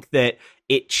 I think that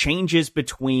it changes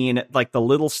between, like, the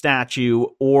little statue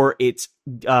or it's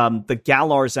the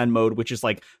Galar Zen mode, which is,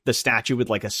 like, the statue with,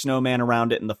 like, a snowman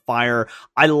around it and the fire.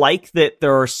 I like that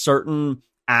there are certain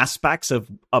aspects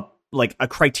of a like a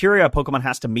criteria a Pokemon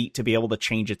has to meet to be able to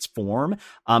change its form.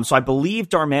 So I believe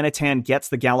Darmanitan gets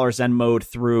the Galar Zen mode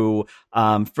through,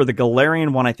 for the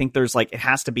Galarian one, I think there's like, it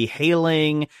has to be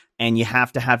hailing, and you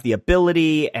have to have the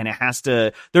ability, and it has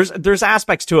to, there's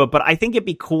aspects to it, but I think it'd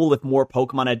be cool if more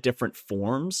Pokemon had different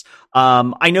forms.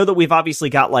 I know that we've obviously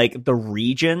got like the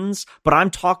regions, but I'm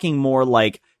talking more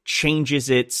like changes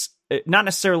its, not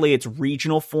necessarily its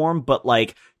regional form, but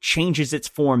like changes its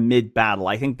form mid-battle.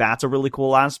 I think that's a really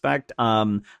cool aspect,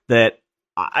 that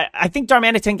I think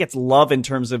Darmanitan gets love in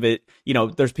terms of it. You know,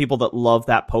 there's people that love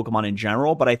that Pokemon in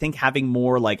general, but I think having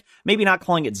more, like, maybe not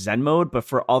calling it Zen mode, but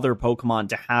for other Pokemon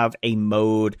to have a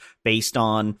mode based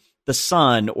on the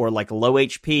sun or like low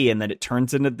HP, and then it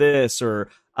turns into this, or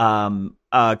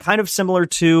kind of similar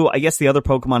to, I guess the other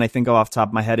Pokemon I think off the top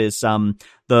of my head is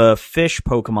the fish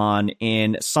Pokemon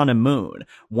in Sun and Moon.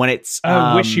 When it's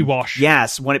Wishiwash.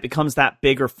 Yes, when it becomes that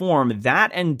bigger form,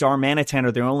 that and Darmanitan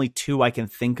are the only two I can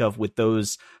think of with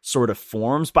those sort of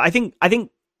forms. But I think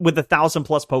with 1,000+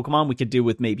 Pokemon, we could do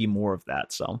with maybe more of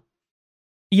that. So.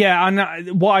 Yeah,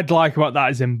 and what I'd like about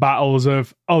that is in battles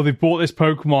of, they've bought this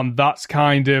Pokemon, that's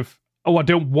kind of, I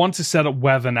don't want to set up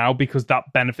weather now because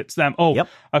that benefits them.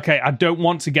 Okay, I don't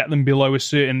want to get them below a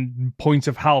certain point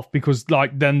of health because,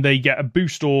 like, then they get a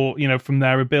boost or, you know, from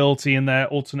their ability in their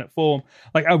alternate form.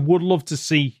 Like, I would love to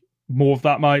see more of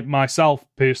that myself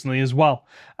personally as well.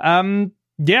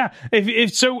 Yeah,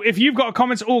 if you've got a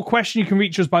comment or question, you can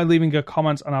reach us by leaving a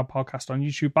comment on our podcast on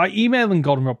YouTube, by emailing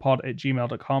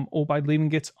goldenrodpod@gmail.com, or by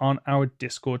leaving it on our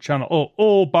Discord channel,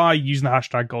 or by using the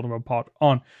hashtag goldenrodpod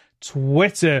on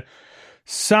Twitter.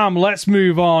 Sam, let's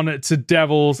move on to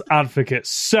Devil's Advocate.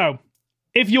 So,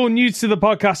 if you're new to the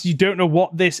podcast, you don't know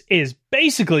what this is.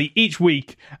 Basically, each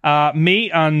week, me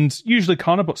and usually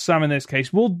Connor, but Sam in this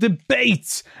case, will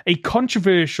debate a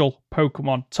controversial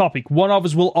Pokemon topic. One of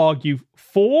us will argue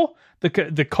for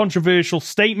the controversial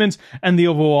statement, and the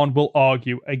other one will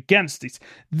argue against it.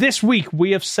 This week,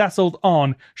 we have settled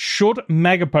on, should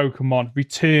Mega Pokemon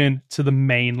return to the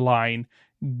mainline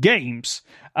games?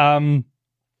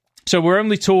 So we're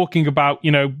only talking about,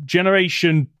 you know,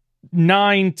 generation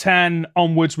 9, 10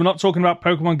 onwards. We're not talking about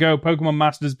Pokemon Go, Pokemon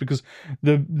Masters, because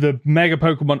the Mega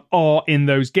Pokemon are in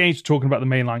those games. We're talking about the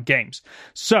mainline games.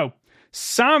 So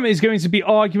Sam is going to be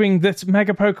arguing that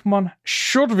Mega Pokemon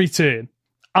should return.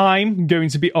 I'm going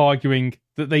to be arguing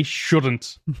that they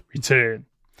shouldn't return.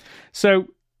 So,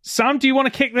 Sam, do you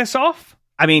want to kick this off?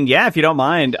 I mean, yeah, if you don't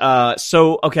mind.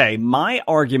 Okay, my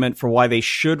argument for why they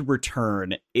should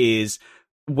return is,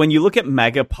 when you look at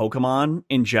Mega Pokemon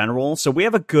in general, so we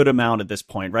have a good amount at this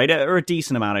point, right? Or a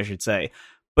decent amount, I should say.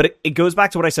 But it goes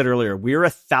back to what I said earlier. We're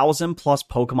 1,000+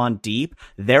 Pokemon deep.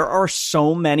 There are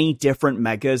so many different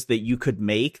Megas that you could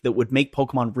make that would make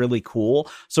Pokemon really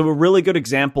cool. So a really good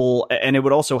example, and it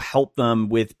would also help them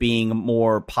with being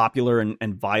more popular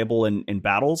and viable in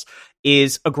battles,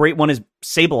 is a great one is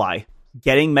Sableye.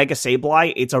 Getting Mega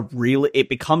Sableye, it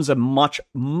becomes a much,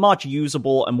 much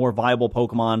usable and more viable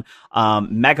Pokemon.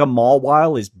 Mega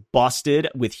Mawile is busted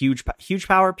with huge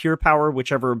power, pure power,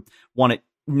 whichever one it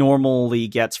normally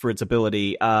gets for its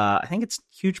ability. I think it's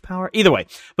huge power. Either way.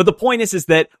 But the point is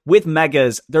that with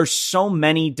Megas, there's so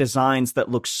many designs that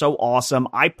look so awesome.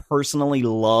 I personally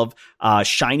love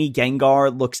Shiny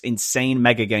Gengar. Looks insane.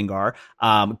 Mega Gengar.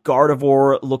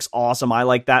 Gardevoir looks awesome. I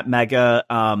like that Mega.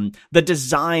 The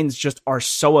designs just are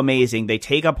so amazing. They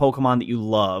take a Pokemon that you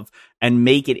love and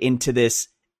make it into this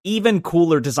even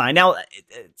cooler design. Now,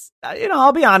 it's,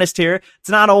 I'll be honest here. It's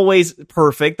not always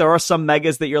perfect. There are some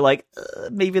Megas that you're like,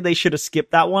 maybe they should have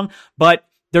skipped that one. But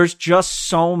there's just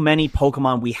so many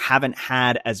Pokemon we haven't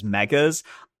had as Megas.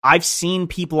 I've seen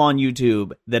people on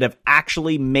YouTube that have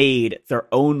actually made their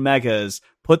own Megas,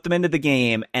 put them into the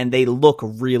game, and they look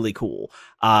really cool.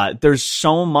 There's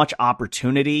so much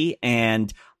opportunity,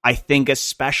 and I think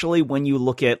especially when you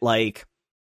look at, like,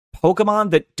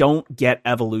 Pokemon that don't get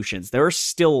evolutions. There are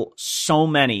still so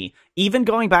many, even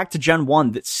going back to Gen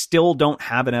 1, that still don't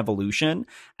have an evolution.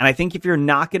 And I think if you're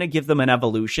not going to give them an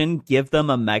evolution, give them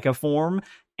a Mega form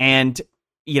and,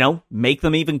 make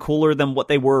them even cooler than what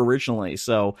they were originally.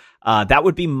 So that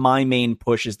would be my main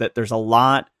push, is that there's a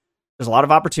lot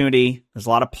of opportunity. There's a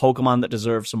lot of Pokemon that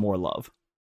deserve some more love.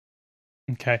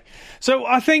 Okay. So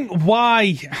I think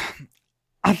the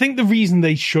reason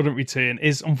they shouldn't return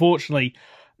is, unfortunately,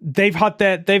 they've had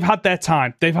their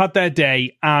time, they've had their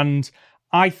day, and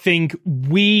I think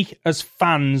we as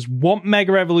fans want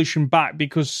Mega Evolution back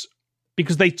because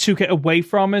they took it away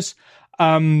from us.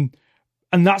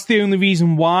 And that's the only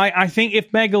reason why. I think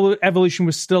if Mega Evolution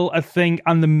was still a thing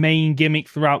and the main gimmick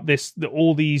throughout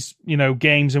all these,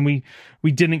 games, and we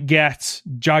didn't get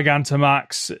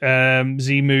Gigantamax,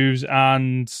 Z-moves,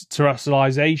 and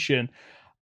terrestrialization,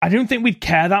 I don't think we'd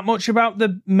care that much about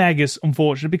the Megas,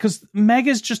 unfortunately, because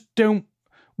Megas just don't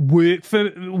work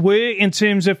in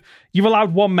terms of you've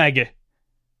allowed one Mega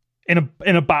in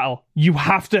a battle. You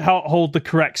have to hold the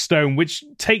correct stone, which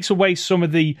takes away some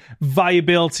of the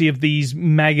viability of these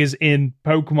Megas in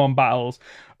Pokemon battles.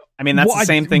 I mean, that's the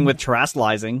same thing with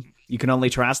terrestrializing. You can only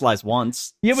terrestrialize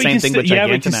once. Yeah, same thing with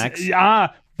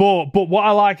Gigantamax. But what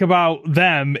I like about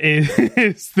them is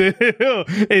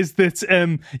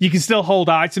that you can still hold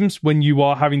items when you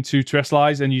are having to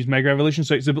terrestrialize and use Mega Evolution,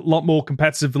 so it's a lot more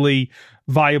competitively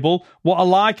viable. What I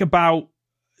like about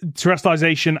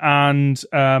terrestrialization and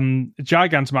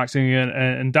Gigantamaxing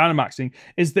and Dynamaxing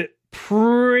is that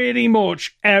pretty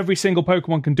much every single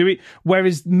Pokemon can do it,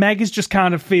 whereas Megas just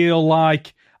kind of feel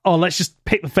like, oh, let's just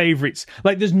pick the favorites.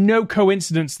 Like, there's no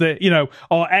coincidence that,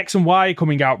 X and Y are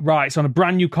coming out. Right, it's on a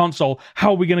brand new console.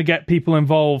 How are we going to get people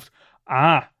involved?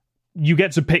 You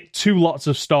get to pick 2 lots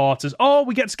of starters. Oh,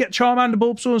 we get to get Charmander,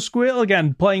 Bulbasaur, and Squirtle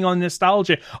again, playing on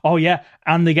nostalgia. Oh, yeah,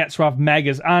 and they get to have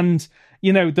Megas. And,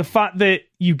 the fact that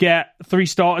you get 3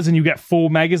 starters and you get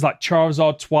 4 Megas, like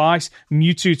Charizard twice,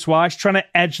 Mewtwo twice, trying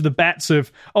to edge the bets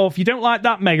of, oh, if you don't like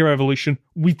that Mega Evolution,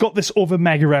 we've got this other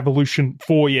Mega Evolution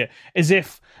for you. As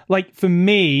if, like, for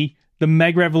me, the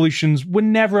Mega Evolutions were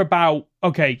never about,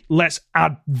 okay, let's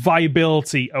add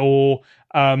viability or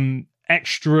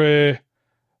extra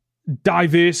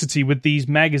diversity with these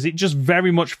Megas. It just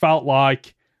very much felt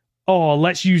like, oh,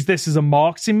 let's use this as a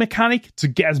marketing mechanic to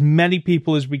get as many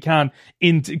people as we can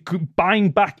into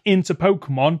buying back into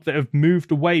Pokemon that have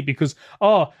moved away because,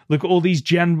 oh, look at all these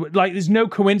there's no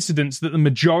coincidence that the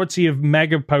majority of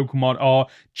Mega Pokemon are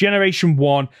Generation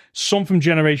 1, some from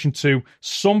Generation 2,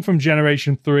 some from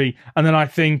Generation 3, and then I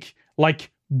think,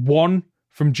 1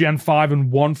 from Gen 5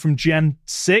 and 1 from Gen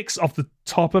 6 off the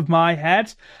top of my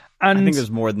head. And I think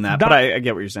there's more than that, but I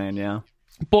get what you're saying, yeah.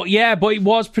 But it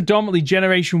was predominantly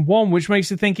Generation 1, which makes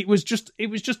you think it was just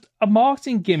a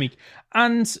marketing gimmick.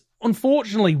 And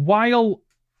unfortunately, while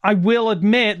I will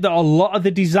admit that a lot of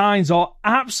the designs are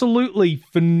absolutely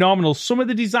phenomenal, some of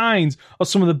the designs are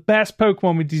some of the best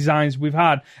Pokemon designs we've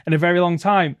had in a very long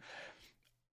time,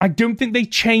 I don't think they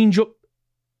change up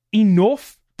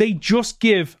enough. They just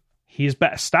give, here's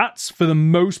better stats for the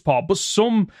most part, but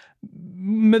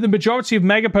the majority of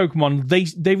Mega Pokemon,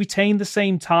 they retain the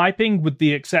same typing with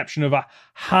the exception of a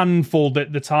handful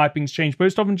that the typings change.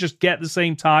 Most of them just get the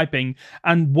same typing,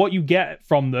 and what you get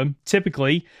from them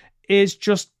typically is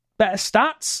just better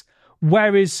stats.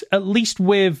 Whereas at least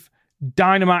with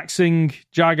Dynamaxing,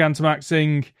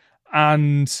 Gigantamaxing,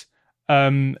 and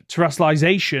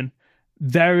terrestrialization,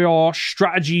 there are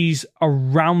strategies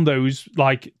around those,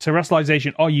 like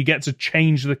terrestrialization. Oh, you get to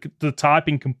change the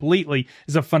typing completely.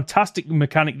 It's a fantastic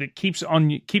mechanic that keeps you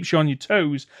on your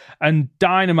toes. And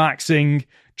Dynamaxing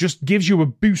just gives you a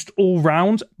boost all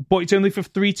round, but it's only for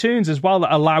 3 turns as well.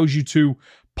 That allows you to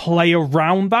play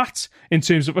around that in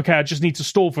terms of, okay, I just need to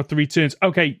stall for 3 turns.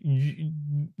 Okay,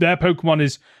 their Pokemon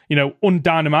is,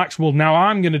 un-Dynamax. Well, now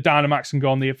I'm going to Dynamax and go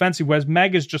on the offensive. Whereas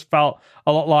Megas just felt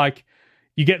a lot like,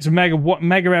 you get to Mega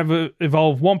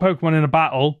evolve one Pokemon in a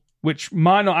battle, which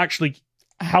might not actually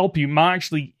help you, might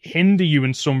actually hinder you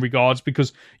in some regards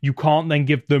because you can't then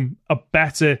give them a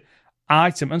better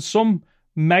item. And some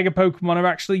Mega Pokemon are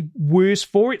actually worse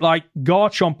for it. Like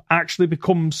Garchomp actually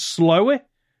becomes slower,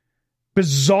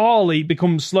 bizarrely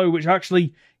becomes slow, which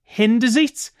actually hinders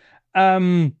it.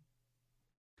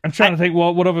 I'm trying to think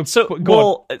what other.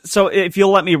 So if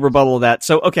you'll let me rebuttal that.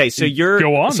 So okay, so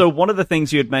go on. So one of the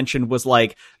things you had mentioned was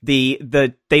like the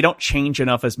they don't change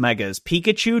enough as Megas.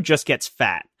 Pikachu just gets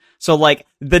fat. So, like,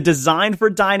 the design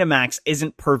for Dynamax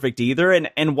isn't perfect either,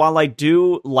 and while I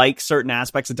do like certain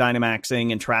aspects of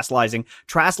Dynamaxing and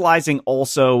Terrestrializing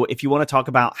also, if you want to talk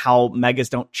about how Megas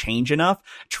don't change enough,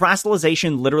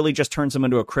 Terrestrialization literally just turns them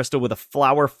into a crystal with a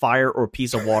flower, fire, or a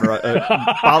piece of water,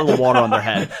 a bottle of water on their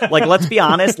head. Like, let's be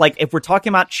honest, like, if we're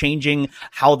talking about changing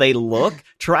how they look,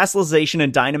 Terrestrialization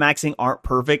and Dynamaxing aren't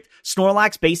perfect.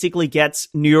 Snorlax basically gets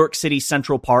New York City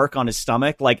Central Park on his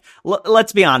stomach. Like,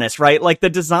 let's be honest, right? Like, the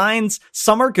designs,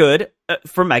 some are good,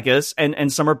 for Megas,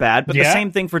 and some are bad, but the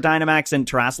same thing for Dynamax and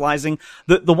Terastallizing.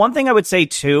 The one thing I would say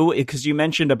too, because you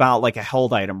mentioned about like a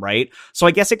held item, right? So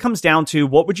I guess it comes down to,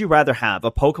 what would you rather have?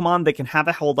 A Pokemon that can have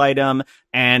a held item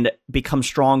and become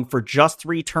strong for just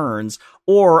 3 turns,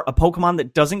 or a Pokemon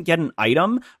that doesn't get an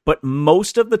item, but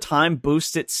most of the time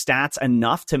boosts its stats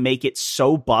enough to make it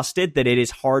so busted that it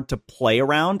is hard to play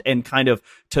around and kind of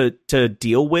to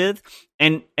deal with.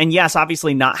 And yes,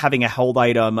 obviously not having a held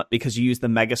item because you use the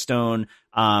Mega Stone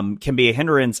can be a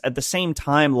hindrance. At the same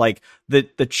time, like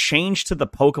the change to the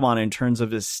Pokemon in terms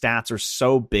of his stats are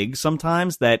so big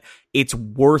sometimes that it's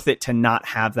worth it to not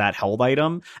have that held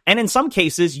item. And in some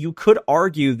cases, you could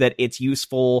argue that it's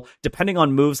useful depending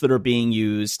on moves that are being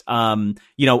used.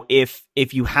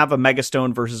 If you have a Mega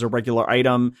Stone versus a regular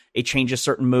item, it changes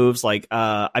certain moves. Like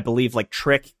I believe like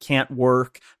Trick can't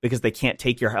work because they can't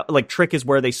take your like Trick is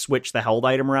where they switch the held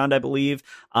item around. I believe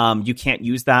you can't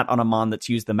use that on a mon that's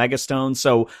used the Mega Stone.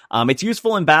 So it's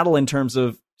useful in battle in terms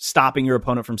of stopping your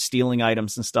opponent from stealing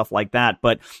items and stuff like that.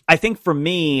 But I think for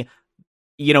me,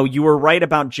 you were right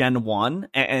about Gen 1,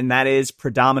 and that is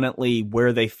predominantly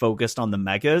where they focused on the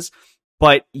Megas.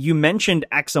 But you mentioned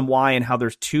X and Y and how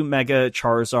there's 2 Mega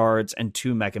Charizards and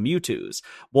 2 Mega Mewtwo's.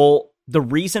 Well, the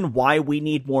reason why we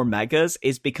need more Megas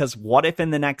is because what if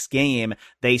in the next game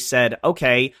they said,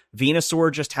 okay,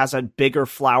 Venusaur just has a bigger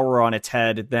flower on its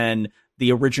head than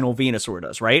the original Venusaur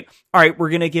does, right? All right, we're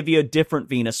going to give you a different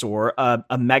Venusaur,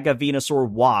 a Mega Venusaur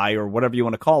Y or whatever you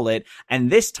want to call it. And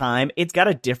this time it's got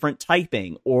a different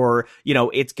typing, or,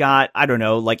 it's got, I don't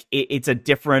know, like it's a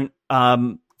different,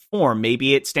 form.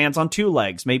 Maybe it stands on 2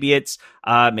 legs. Maybe it's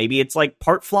like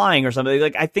part flying or something.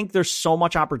 Like, I think there's so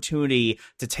much opportunity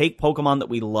to take Pokemon that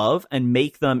we love and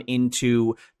make them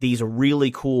into these really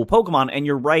cool Pokemon. And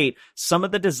you're right, some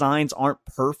of the designs aren't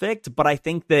perfect, but I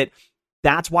think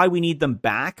that's why we need them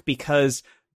back, because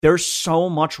there is so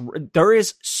much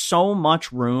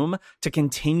room to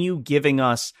continue giving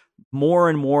us more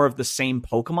and more of the same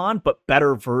Pokemon, but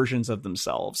better versions of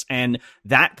themselves. And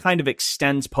that kind of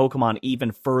extends Pokemon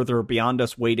even further beyond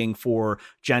us waiting for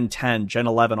Gen 10, Gen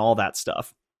 11, all that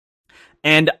stuff.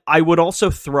 And I would also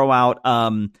throw out,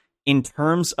 in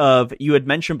terms of, you had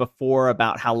mentioned before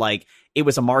about how like it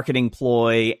was a marketing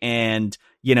ploy and,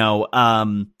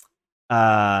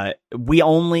 we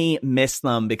only miss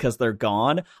them because they're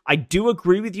gone. I do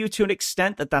agree with you to an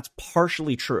extent that that's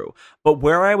partially true. But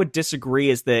where I would disagree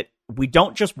is that we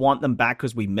don't just want them back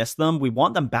because we miss them. We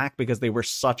want them back because they were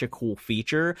such a cool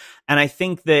feature. And I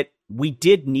think that we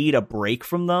did need a break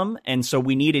from them. And so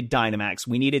we needed Dynamax.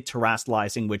 We needed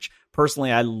Terastallizing, which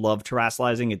personally I love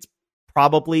Terastallizing. It's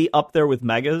probably up there with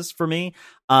Megas for me.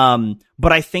 But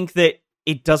I think that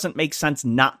it doesn't make sense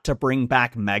not to bring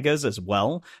back Megas as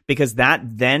well, because that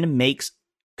then makes...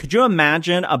 Could you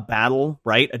imagine a battle,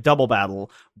 right? A double battle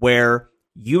where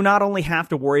you not only have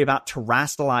to worry about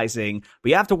Terastallizing, but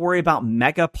you have to worry about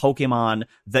Mega Pokemon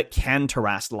that can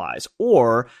Terastallize,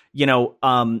 or,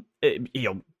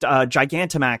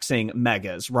 Gigantamaxing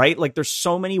Megas, right? Like, there's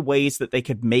so many ways that they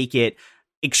could make it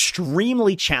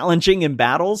extremely challenging in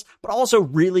battles, but also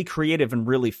really creative and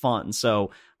really fun. So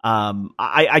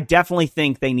I definitely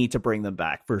think they need to bring them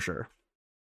back for sure.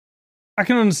 I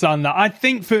can understand that. I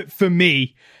think for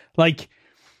me, like,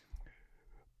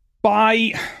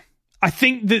 I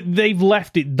think that they've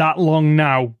left it that long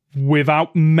now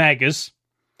without Megas,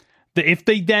 that if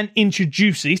they then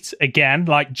introduce it again,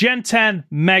 like Gen 10,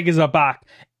 Megas are back,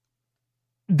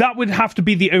 that would have to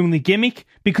be the only gimmick,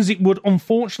 because it would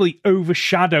unfortunately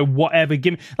overshadow whatever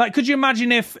gimmick. Like, could you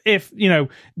imagine if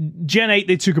Gen 8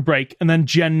 they took a break, and then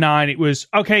Gen 9 it was,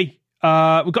 okay,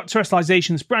 we've got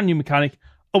Terastallization, this brand new mechanic,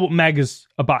 oh, but Megas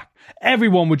are back.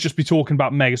 Everyone would just be talking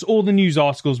about Megas. All the news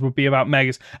articles would be about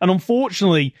Megas. And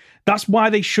unfortunately, that's why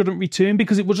they shouldn't return,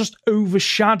 because it will just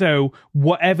overshadow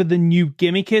whatever the new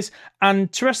gimmick is. And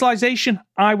Terastallization,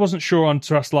 I wasn't sure on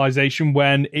Terastallization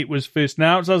when it was first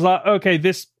announced. I was like, okay,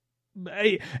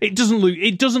 it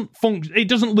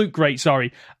doesn't look great,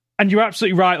 sorry. And you're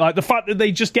absolutely right. Like, the fact that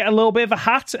they just get a little bit of a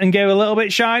hat and get a little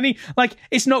bit shiny, like,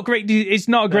 it's not great. It's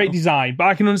not a great design, but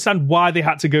I can understand why they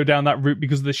had to go down that route,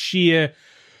 because of the sheer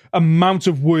amount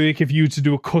of work if you were to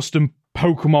do a custom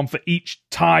Pokemon for each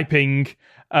typing,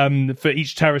 for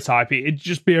each Terra type, it'd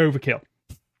just be overkill.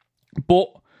 But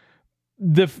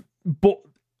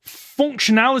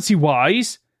functionality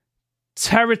wise,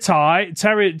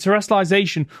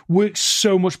 terrestrialization works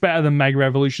so much better than Mega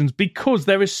Evolutions because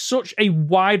there is such a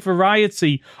wide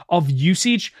variety of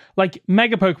usage. Like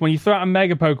Mega Pokemon, you throw out a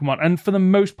Mega Pokemon, and for the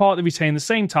most part, they retain the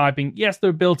same typing. Yes,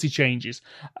 their ability changes,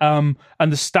 and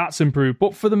the stats improve,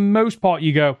 but for the most part,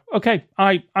 you go, okay,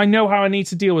 I know how I need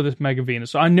to deal with this Mega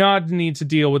Venus. So I know how to need to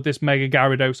deal with this Mega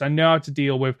Gyarados. I know how to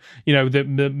deal with,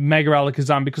 the Mega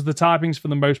Alakazam because the typings for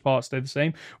the most part stay the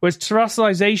same. Whereas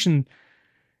terrestrialization,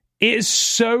 it is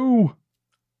so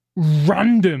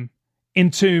random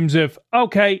in terms of,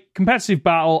 okay, competitive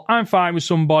battle, I'm fighting with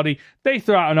somebody, they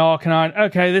throw out an Arcanine,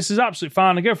 okay, this is absolutely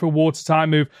fine, I go for a water type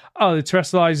move, oh, they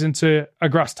terrestrialize into a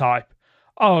grass type,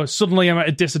 oh, suddenly I'm at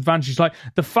a disadvantage. Like,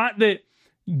 the fact that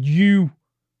you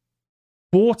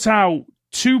bought out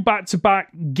 2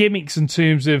 back-to-back gimmicks in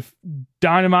terms of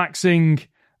Dynamaxing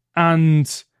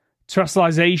and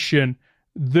terrestrialization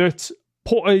that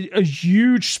put a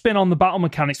huge spin on the battle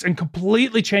mechanics and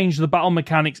completely changed the battle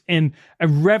mechanics in a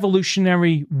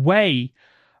revolutionary way.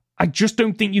 I just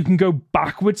don't think you can go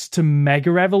backwards to Mega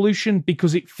Evolution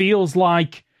because it feels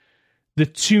like the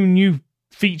 2 new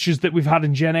features that we've had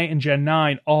in Gen 8 and Gen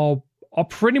 9 are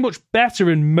pretty much better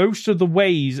in most of the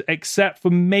ways, except for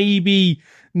maybe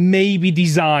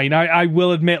design. I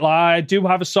will admit, like, I do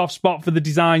have a soft spot for the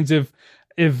designs of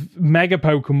Mega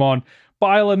Pokemon, but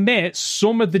I'll admit,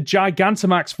 some of the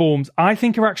Gigantamax forms I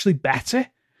think are actually better.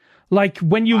 Like,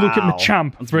 when you look at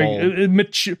Machamp,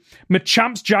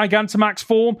 Machamp's Gigantamax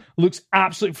form looks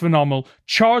absolutely phenomenal.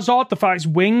 Charizard, the fact its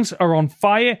wings are on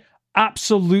fire,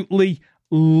 absolutely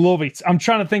love it. I'm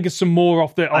trying to think of some more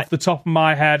off the top of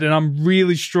my head, and I'm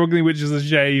really struggling, which is a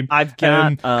shame. I've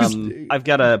got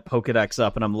a Pokedex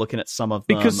up, and I'm looking at some of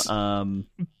them.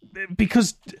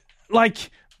 Because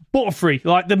like Butterfree,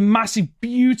 like the massive,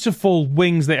 beautiful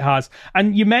wings that it has.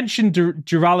 And you mentioned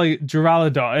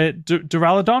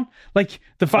Duraludon, like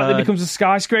the fact that it becomes a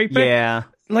skyscraper. Yeah.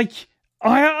 Like,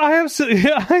 I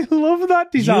absolutely, I love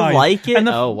that design. You like it?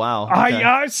 Oh, wow. Okay.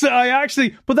 I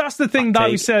actually, but that's the thing that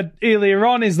we said earlier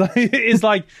on is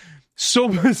like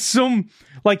some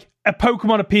like a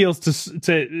Pokemon appeals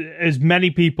to as many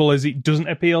people as it doesn't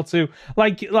appeal to.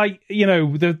 Like the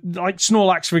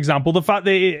Snorlax, for example, the fact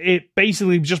that it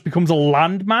basically just becomes a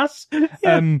landmass.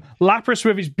 Yeah. Lapras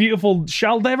with its beautiful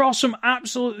shell. There are some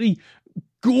absolutely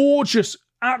gorgeous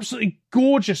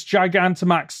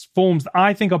Gigantamax forms that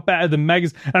I think are better than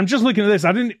Megas. And I'm just looking at this.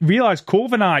 I didn't realize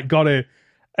Corviknight got a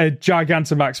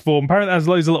Gigantamax form. Apparently, there's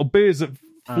loads of little birds that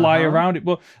fly around it.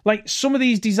 But like, some of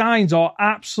these designs are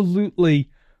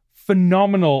absolutely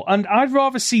phenomenal, and I'd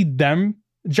rather see them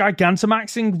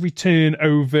Gigantamaxing return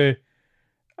over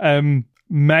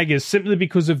Megas, simply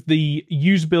because of the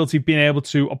usability of being able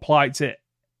to apply it to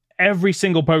every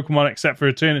single Pokemon except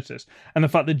for Eternatus, and the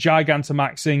fact that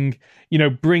Gigantamaxing,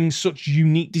 brings such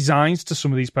unique designs to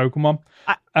some of these Pokemon.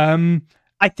 I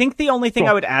think the only thing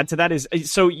I would add to that is,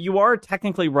 so you are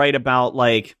technically right about,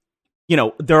 like,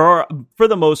 there are, for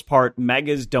the most part,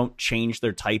 Megas don't change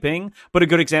their typing, but a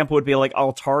good example would be like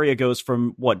Altaria goes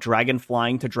from Dragon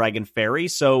Flying to Dragon Fairy.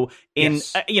 So and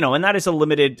that is a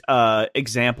limited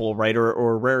example, right? Or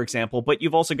a rare example, but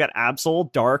you've also got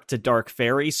Absol Dark to Dark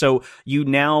Fairy. So you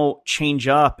now change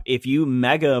up, if you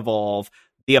Mega Evolve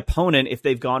the opponent, if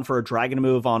they've gone for a dragon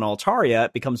move on Altaria,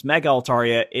 it becomes Mega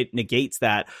Altaria, it negates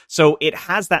that. So it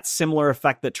has that similar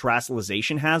effect that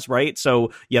Terrestrialization has, right?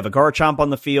 So you have a Garchomp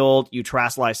on the field, you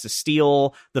Terrestrialize to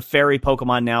Steel, the Fairy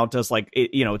Pokemon now does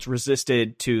it's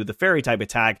resisted to the Fairy type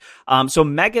attack. So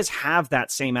Megas have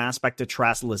that same aspect of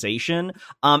Terrestrialization,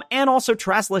 and also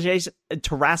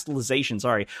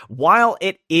Terrestrialization, while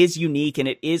it is unique and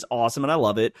it is awesome and I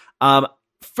love it,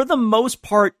 for the most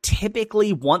part,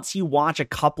 typically, once you watch a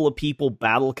couple of people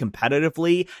battle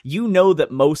competitively,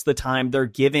 that most of the time they're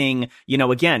giving,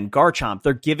 again, Garchomp,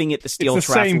 they're giving it the Steel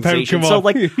Terrestrialization. So,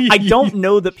 I don't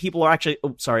know that people are actually...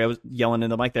 Oh, sorry, I was yelling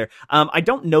in the mic there. I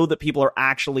don't know that people are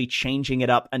actually changing it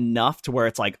up enough to where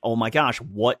it's like, oh my gosh,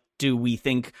 what do we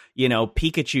think,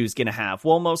 Pikachu's going to have?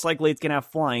 Well, most likely it's going to have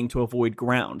flying to avoid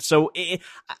ground. So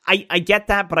I get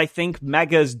that, but I think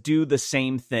Megas do the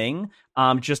same thing,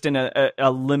 just in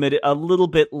a little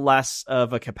bit less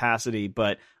of a capacity.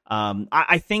 But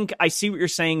I think I see what you're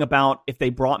saying about if they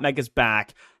brought Megas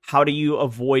back, how do you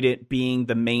avoid it being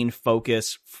the main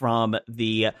focus from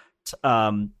the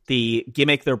the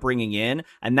gimmick they're bringing in.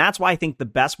 And that's why I think the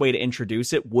best way to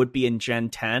introduce it would be in Gen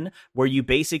 10, where you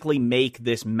basically make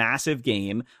this massive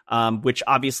game, which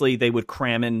obviously they would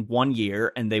cram in 1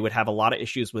 year, and they would have a lot of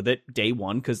issues with it day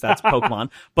one, because that's Pokemon.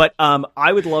 But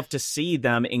I would love to see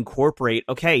them incorporate,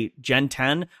 okay, Gen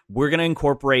 10, we're going to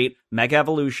incorporate Mega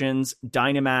Evolutions,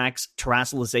 Dynamax,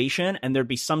 Terrestrialization, and there'd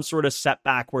be some sort of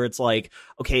setback where it's like,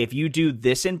 okay, if you do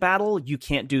this in battle, you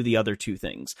can't do the other two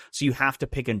things. So you have to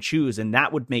pick and choose, and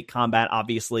that would make combat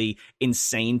obviously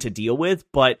insane to deal with,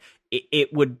 but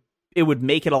it would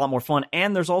make it a lot more fun.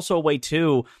 And there's also a way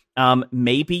too,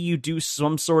 maybe you do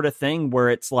some sort of thing where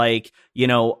it's like,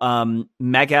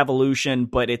 Mega Evolution,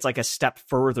 but it's like a step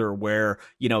further where,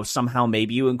 somehow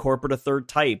maybe you incorporate a third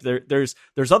type. There's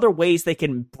other ways they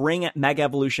can bring Mega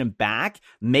Evolution back,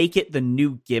 make it the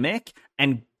new gimmick,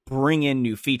 and bring in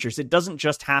new features. It doesn't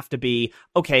just have to be,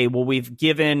 okay, well, we've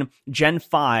given Gen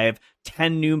 5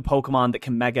 10 new Pokemon that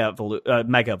can Mega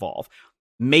Evolve.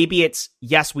 Maybe it's,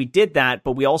 yes, we did that,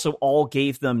 but we also all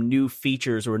gave them new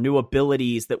features or new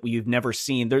abilities that we've never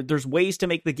seen. There's ways to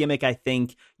make the gimmick, I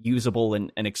think, usable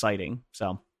and exciting.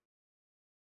 So,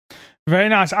 very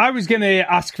nice. I was going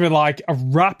to ask for like a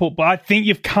wrap up, but I think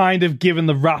you've kind of given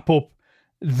the wrap up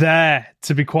there,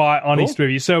 to be quite honest with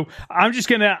you. So I'm just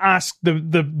going to ask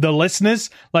the listeners,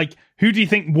 like, who do you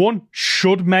think, one,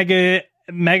 should Mega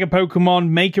Pokemon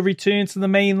make a return to the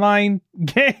mainline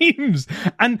games?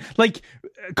 And like,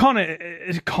 Connor,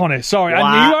 sorry, wow.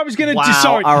 I knew I was going to do.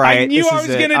 Sorry, right. I knew I was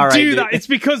going to do that. It's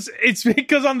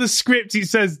because on the script it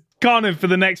says Connor for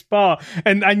the next part,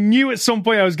 and I knew at some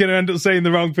point I was going to end up saying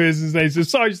the wrong person's name. So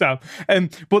sorry, Sam.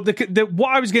 But what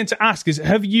I was going to ask is,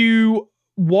 have you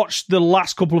watched the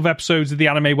last couple of episodes of the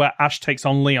anime where Ash takes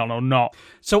on Leon or not?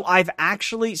 So I've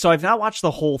not watched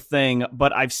the whole thing,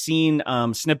 but I've seen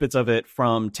snippets of it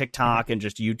from TikTok and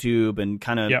just YouTube and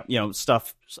kind of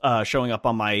stuff showing up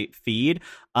on my feed.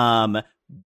 Wow,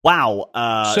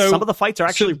 some of the fights are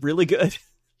actually really good.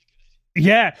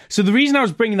 Yeah. So the reason I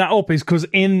was bringing that up is because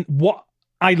in what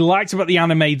I liked about the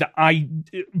anime that I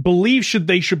believe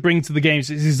they should bring to the games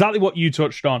is exactly what you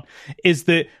touched on, is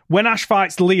that when Ash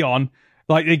fights Leon,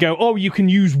 like they go, oh, you can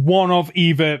use one of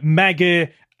either Mega,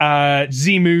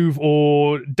 Z-Move,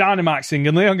 or Dynamaxing,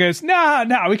 and Leon goes,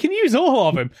 nah, we can use all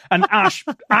of them. And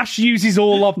Ash uses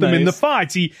all of them in the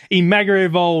fight. He Mega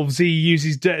Evolves, he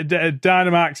uses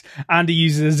Dynamax, and he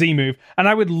uses a Z-Move. And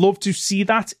I would love to see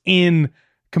that in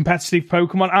competitive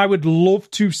Pokemon. I would love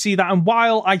to see that. And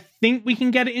while I think we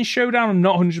can get it in Showdown, I'm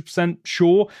not 100%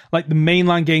 sure. Like, the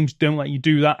mainline games don't let you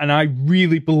do that. And I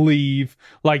really believe,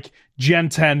 like, Gen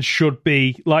 10 should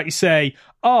be, like you say,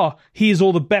 here's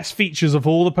all the best features of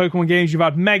all the Pokemon games. You've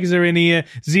had Megas are in here,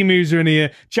 Z-Moves are in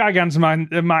here,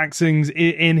 Gigantamaxing's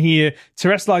in here,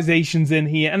 Terrestrialization's in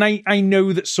here. And I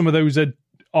know that some of those are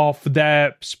for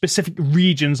their specific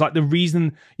regions. Like, the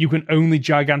reason you can only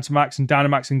Gigantamax and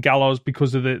Dynamax and Galar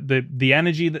because of the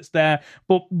energy that's there,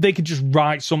 but they could just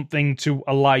write something to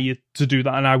allow you to do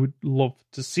that, and I would love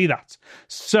to see that.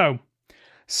 So,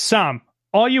 Sam,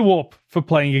 are you up for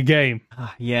playing a game?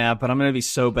 Yeah, but I'm going to be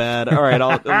so bad. All right,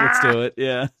 let's do it.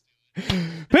 Yeah.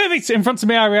 Perfect. In front of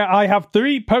me, I have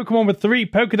 3 Pokemon with 3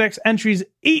 Pokedex entries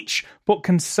each, but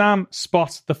can Sam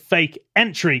spot the fake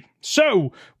entry?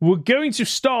 So, we're going to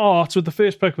start with the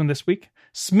first Pokemon this week,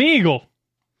 Smeargle.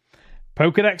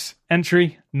 Pokedex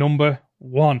entry number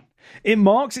 1. It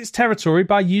marks its territory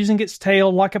by using its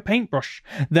tail like a paintbrush.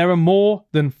 There are more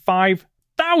than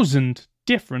 5,000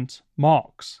 different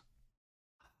marks.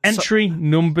 Entry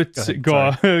number 2. Go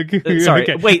on. Sorry,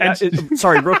 okay. Wait.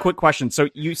 Sorry, real quick question. So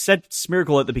you said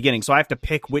Smeargle at the beginning, so I have to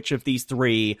pick which of these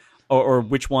 3 or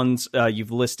which ones you've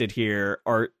listed here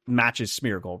matches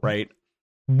Smeargle, right?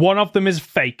 One of them is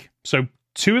fake. So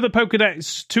 2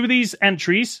 of these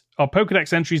entries are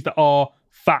Pokedex entries that are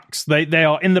facts. They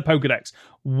are in the Pokedex.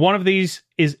 One of these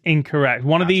is incorrect.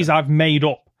 One of these I've made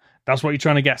up. That's what you're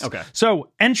trying to guess. Okay. So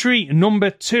entry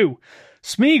number 2.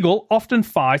 Smeargle often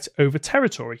fight over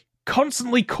territory,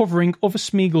 constantly covering other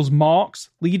Smeargle's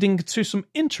marks, leading to some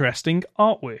interesting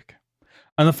artwork.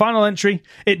 And the final entry,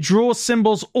 it draws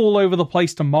symbols all over the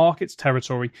place to mark its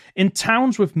territory. In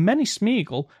towns with many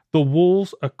Smeargle, the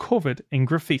walls are covered in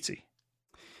graffiti.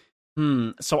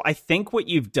 So I think what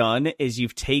you've done is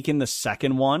you've taken the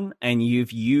second one and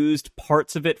you've used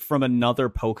parts of it from another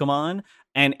Pokemon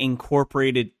and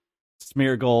incorporated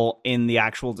Smeargle in the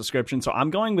actual description. So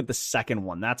I'm going with the second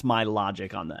one. That's my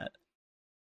logic on that.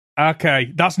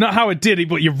 Okay, that's not how I did it,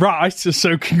 but you're right.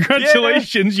 So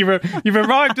congratulations, you've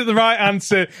arrived at the right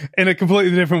answer in a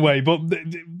completely different way. But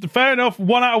fair enough,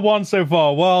 1 out of 1 so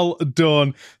far. Well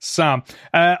done, Sam.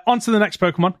 On to the next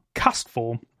Pokemon,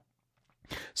 Castform.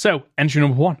 So, entry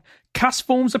number 1.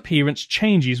 Castform's appearance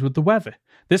changes with the weather.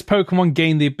 This Pokemon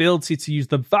gained the ability to use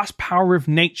the vast power of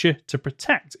nature to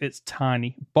protect its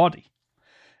tiny body.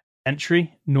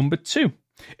 Entry number 2.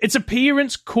 Its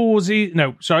appearance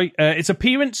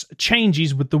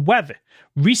changes with the weather.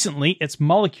 Recently, its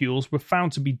molecules were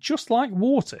found to be just like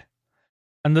water.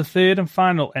 And the third and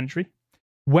final entry.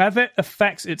 Weather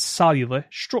affects its cellular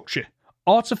structure.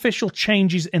 Artificial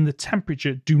changes in the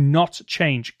temperature do not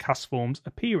change Castform's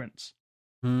appearance.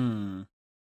 I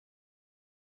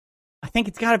think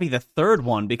it's got to be the third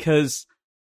one, because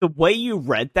the way you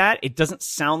read that, it doesn't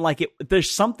sound like it.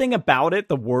 There's something about it.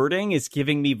 The wording is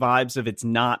giving me vibes of it's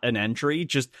not an entry.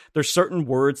 Just there's certain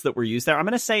words that were used there. I'm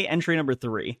going to say entry number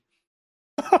 3.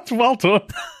 Well done.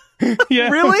 Yeah,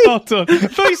 really? Well done. I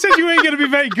thought you said you weren't going to be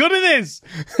very good at this.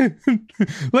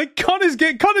 Like, Connor's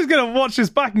going to watch this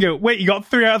back and go, wait, you got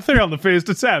 3 out of 3 on the first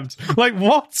attempt. Like,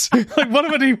 what? Like, what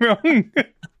am I doing wrong?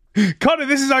 Connor,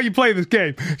 this is how you play this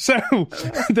game. So,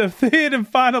 the third and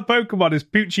final Pokemon is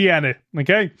Poochyena.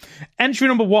 Okay? Entry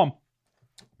number 1.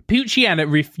 Poochyena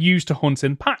refuse to hunt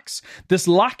in packs. This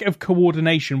lack of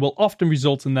coordination will often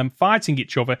result in them fighting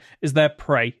each other as their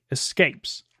prey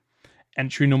escapes.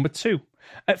 Entry number 2.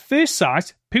 At first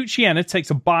sight, Poochyena takes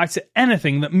a bite at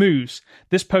anything that moves.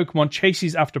 This Pokemon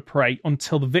chases after prey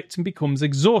until the victim becomes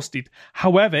exhausted.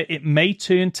 However, it may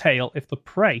turn tail if the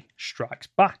prey strikes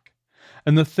back.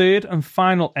 And the third and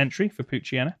final entry for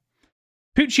Poochyena.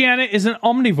 Poochyena is an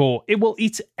omnivore. It will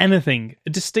eat anything. A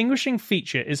distinguishing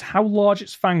feature is how large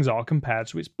its fangs are compared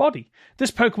to its body. This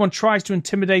Pokemon tries to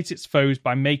intimidate its foes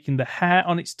by making the hair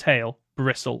on its tail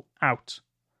bristle out.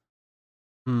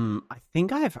 I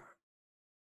think I've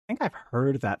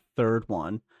heard that third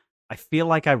one. I feel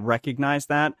like I recognize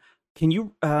that. Can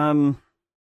you I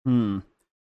can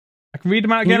read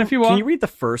them out again if you want. Can you read the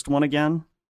first one again?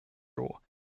 Sure.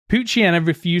 Poochyena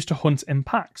refuse to hunt in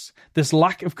packs. This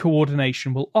lack of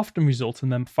coordination will often result in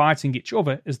them fighting each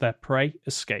other as their prey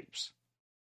escapes.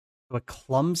 A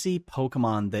clumsy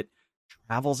Pokemon that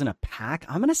travels in a pack?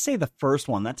 I'm going to say the first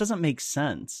one. That doesn't make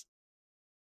sense.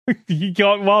 You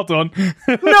got well done.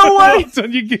 No way! Well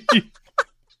done.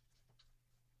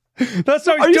 That's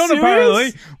how it's done,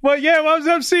 apparently. Well, yeah,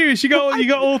 I'm serious. You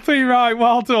got all 3 right.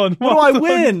 Well done. What do I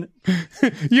win?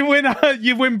 You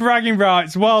win bragging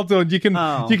rights. Well done. You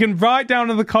can write down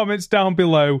in the comments down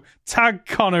below, tag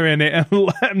Connor in it, and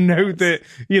let him know that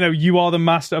you are the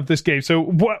master of this game.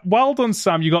 So well done,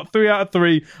 Sam. You got 3 out of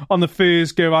 3 on the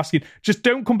first go asking. Just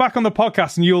don't come back on the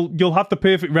podcast, and you'll have the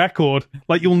perfect record.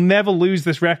 Like, you'll never lose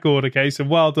this record. Okay, so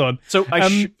well done. So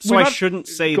I shouldn't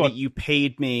say that you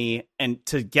paid me and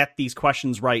to get these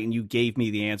questions right, and you gave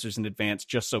me the answers in advance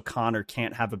just so Connor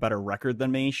can't have a better record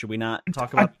than me. Should we not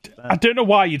talk about that? I don't know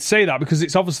why you'd say that, because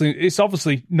it's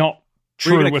obviously not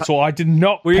true at all. I did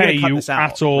not pay you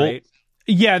at all. Right?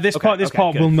 Yeah, this part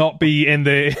will not be in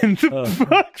the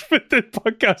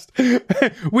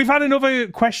podcast. We've had another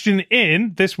question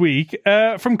in this week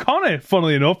from Connor,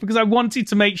 funnily enough, because I wanted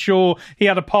to make sure he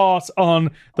had a part on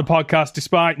the podcast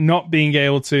despite not being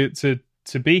able to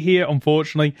be here,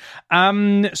 unfortunately.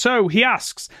 So he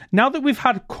asks, now that we've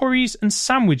had curries and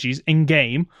sandwiches in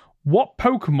game, what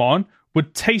Pokemon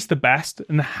would taste the best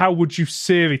and how would you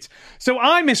serve it? So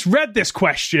I misread this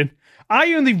question.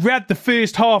 I only read the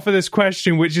first half of this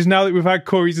question, which is now that we've had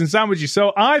curries and sandwiches.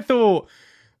 So I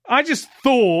just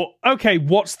thought, okay,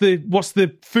 what's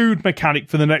the food mechanic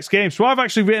for the next game? So I've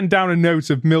actually written down a note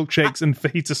of milkshakes and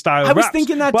fajita style wraps. I was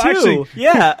thinking that too. Actually,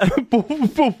 yeah.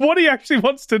 but what he actually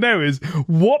wants to know is,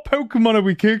 what Pokemon are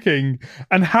we cooking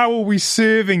and how are we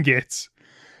serving it?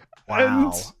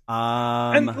 Wow.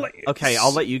 Okay,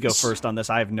 I'll let you go first on this.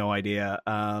 I have no idea.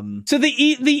 So the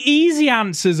easy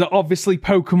answers are obviously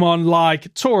Pokemon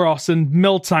like Tauros and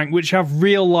Miltank, which have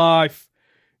real life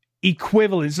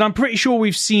equivalents. And I'm pretty sure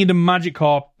we've seen a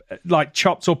Magikarp like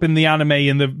chopped up in the anime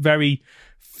in the very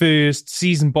first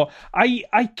season. But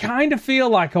I kind of feel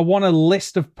like I want a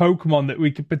list of Pokemon that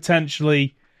we could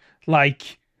potentially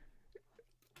like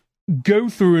go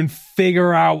through and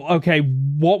figure out, okay,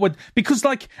 what would, because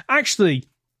like actually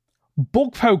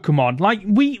bug Pokemon, like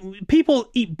people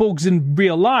eat bugs in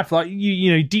real life, like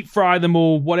you deep fry them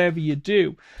or whatever you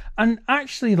do, and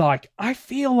actually like I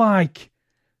feel like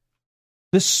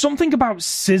there's something about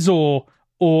Scizor,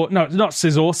 or no, not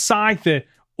Scizor, Scyther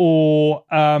or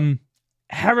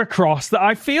Heracross that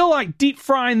I feel like deep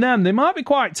frying them, they might be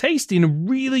quite tasty in a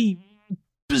really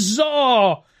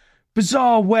bizarre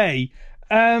way.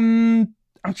 I'm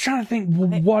trying to think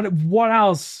what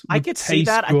else would I could see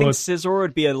that. Good. I think Scizor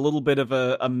would be a little bit of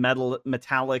a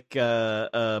metallic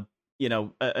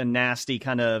a nasty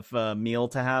kind of meal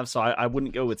to have. So I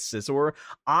wouldn't go with Scizor.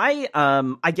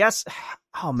 I guess,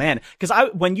 oh man,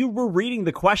 because when you were reading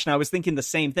the question, I was thinking the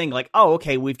same thing. Like, oh,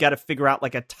 okay, we've got to figure out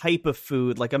like a type of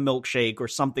food, like a milkshake or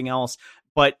something else.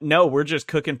 But no, we're just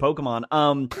cooking Pokemon.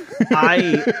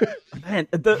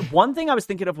 The one thing I was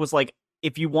thinking of was like,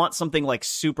 if you want something like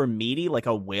super meaty, like a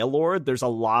Wailord, there's a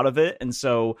lot of it, and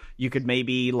so you could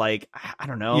maybe like, I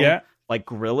don't know, like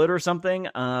grill it or something.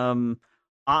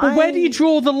 But where do you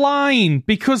draw the line?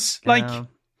 Because so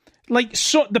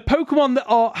the Pokemon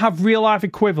that have real life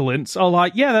equivalents are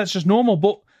like, yeah, that's just normal.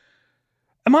 But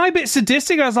am I a bit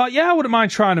sadistic? I was like, yeah, I wouldn't mind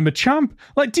trying a Machamp.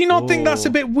 Like, do you not think that's a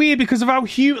bit weird because of how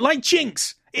like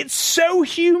Jinx? It's so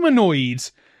humanoid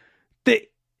that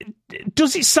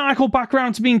does it cycle back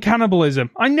around to being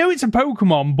cannibalism? I know it's a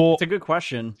Pokemon, but it's a good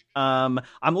question. I'm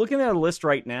looking at a list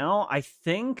right now. I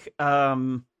think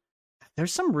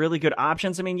there's some really good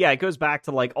options. I mean, yeah, it goes back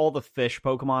to like all the fish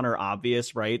Pokemon are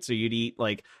obvious, right? So you'd eat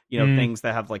like, things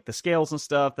that have like the scales and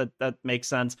stuff. That makes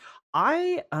sense.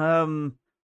 I'm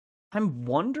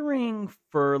wondering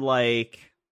for like,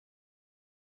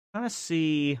 trying to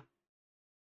see.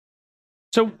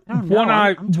 So I'm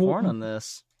torn on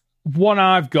this. One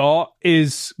I've got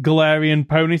is Galarian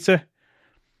Ponyta,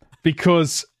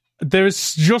 because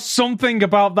there's just something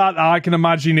about that I can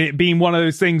imagine it being one of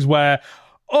those things where,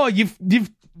 oh, you've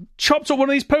chopped up one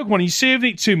of these Pokemon, you served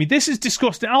it to me. This is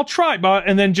disgusting. I'll try it,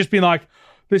 and then just being like,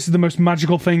 this is the most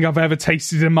magical thing I've ever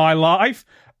tasted in my life,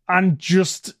 and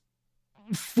just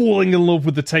falling in love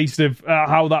with the taste of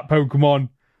how that Pokemon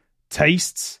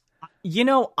tastes.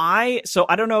 I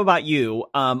don't know about you.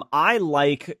 I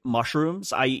like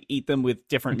mushrooms. I eat them with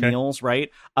different meals,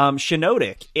 right?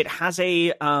 Shiinotic, it has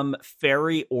a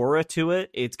fairy aura to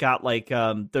it. It's got like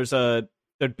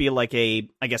there'd be like a,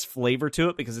 I guess, flavor to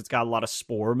it because it's got a lot of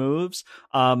spore moves.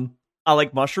 I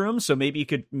like mushrooms, so maybe you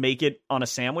could make it on a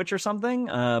sandwich or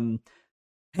something.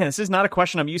 This is not a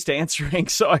question I'm used to answering,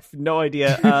 so I have no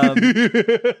idea. I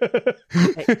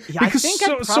think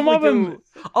I'd some of them. Go...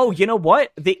 Oh, you know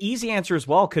what? The easy answer as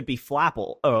well could be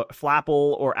Flapple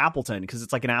or Appleton, because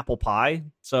it's like an apple pie.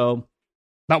 So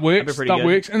that works. That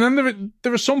works. And then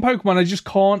there are some Pokemon I just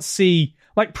can't see,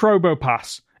 like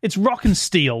Probopass. It's Rock and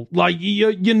Steel. Like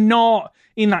you're not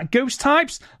in that. Ghost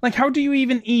types. Like, how do you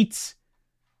even eat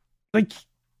like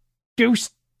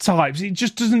ghost types? It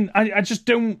just doesn't. I just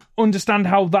don't understand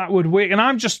how that would work. And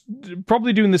I'm just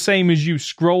probably doing the same as you,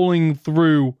 scrolling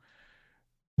through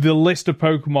the list of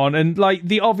Pokemon, and like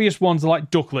the obvious ones are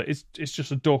like Ducklet. It's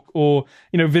just a duck, or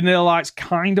Vanillite's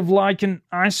kind of like an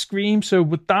ice cream. So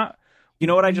with that, you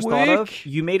know what I just thought of?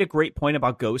 You made a great point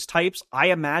about ghost types. I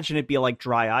imagine it'd be like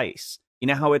dry ice. You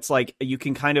know how it's like you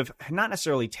can kind of not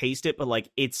necessarily taste it, but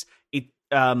like it's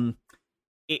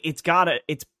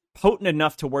potent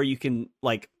enough to where you can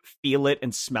like feel it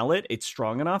and smell it. It's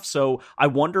strong enough. So I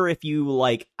wonder if you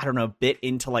like, I don't know, bit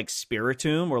into like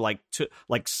Spiritomb or like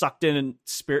sucked in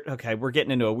Spirit. Okay, we're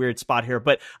getting into a weird spot here,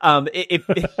 but if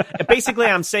basically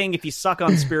I'm saying if you suck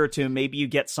on Spiritomb, maybe you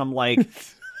get some like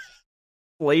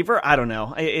flavor. I don't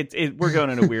know. We're going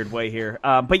in a weird way here.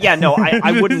 But yeah, no,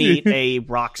 I wouldn't eat a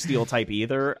Rock Steel type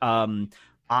either.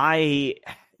 I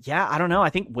don't know. I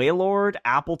think Wailord,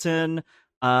 Appleton.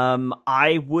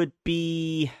 I would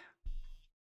be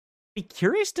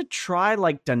curious to try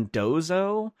like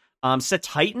Dondozo.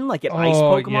 Cetitan, like an ice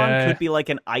Pokemon, could be like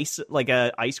an ice, like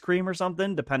a ice cream or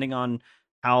something, depending on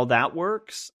how that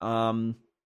works.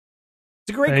 It's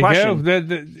a great question.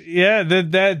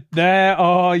 There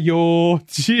are your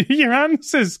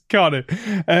answers, Connor.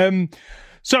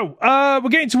 So we're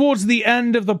getting towards the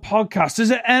end of the podcast. Is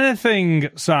there anything,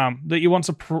 Sam, that you want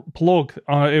to plug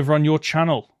over on your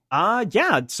channel?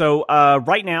 Yeah. So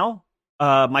right now,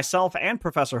 myself and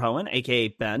Professor Hoenn, aka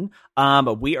Ben,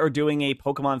 we are doing a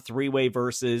Pokemon 3-way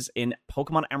versus in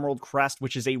Pokemon Emerald Crest,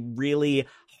 which is a really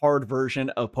hard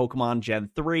version of Pokemon Gen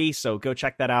 3. So go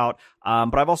check that out.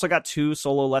 But I've also got 2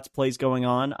 solo Let's Plays going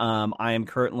on. I am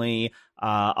currently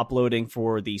uploading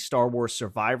for the Star Wars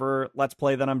Survivor Let's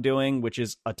Play that I'm doing, which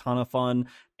is a ton of fun,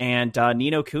 and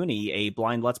Ni no Kuni, a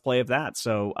blind Let's Play of that.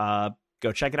 So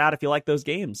go check it out if you like those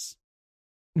games.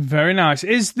 Very nice.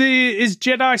 Is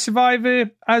Jedi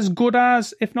Survivor as good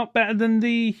as, if not better than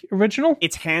the original?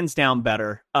 It's hands down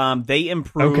better. They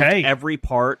improved every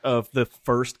part of the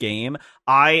first game.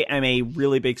 I am a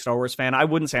really big Star Wars fan. I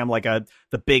wouldn't say I'm like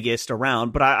the biggest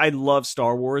around, but I love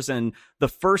Star Wars, and the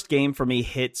first game for me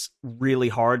hits really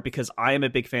hard because I am a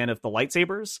big fan of the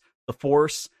lightsabers, the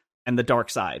Force, and the dark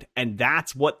side, and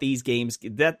that's what these games.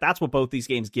 That's what both these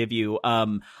games give you.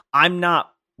 I'm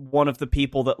not one of the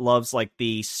people that loves like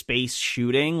the space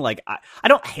shooting. Like I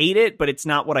don't hate it, but it's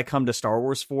not what I come to Star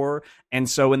Wars for. And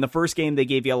so in the first game, they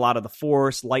gave you a lot of the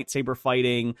Force, lightsaber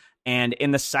fighting. And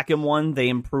in the second one, they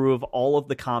improve all of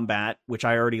the combat, which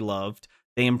I already loved.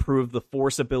 They improve the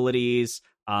Force abilities,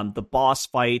 the boss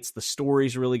fights, the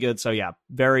story's really good. So yeah,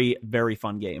 very, very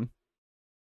fun game.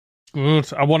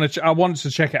 Good. I wanted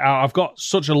to check it out. I've got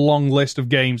such a long list of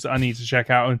games that I need to check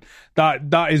out, and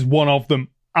that is one of them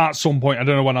at some point. I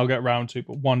don't know when I'll get around to,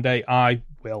 but one day I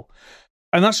will.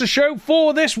 And that's the show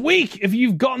for this week. If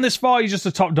you've gotten this far, you're just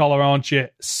a top dollar, aren't you?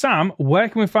 Sam, where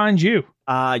can we find you?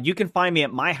 You can find me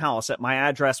at my house at my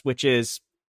address, which is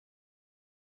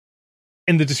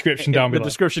in the description down below. The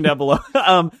description down below.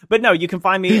 But no, you can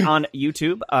find me on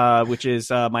YouTube, which is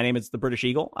my name is The British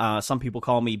Eagle. Some people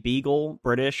call me Beagle,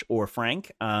 British, or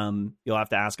Frank. You'll have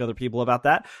to ask other people about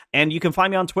that. And you can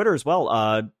find me on Twitter as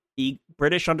well,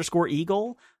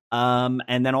 British_Eagle.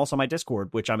 And then also my Discord,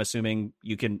 which I'm assuming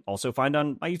you can also find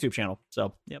on my YouTube channel.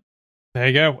 So, yep. There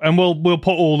you go. And we'll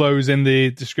put all those in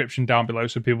the description down below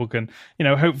so people can,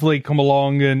 hopefully come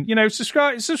along and,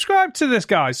 subscribe to this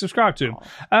guy. Subscribe to him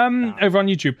over on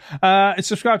YouTube. And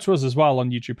subscribe to us as well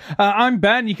on YouTube. I'm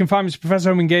Ben. You can find me as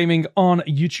Professor Hoenn Gaming on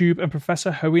YouTube and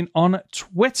Professor Hoenn on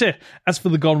Twitter. As for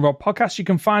the Goldenrod Podcast, you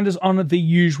can find us on the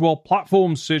usual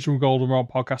platforms. Search for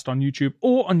Goldenrod Podcast on YouTube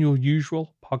or on your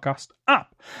usual podcast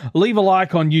app. Leave a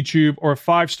like on YouTube or a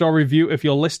 5-star review if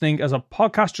you're listening as a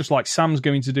podcast, just like Sam's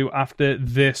going to do after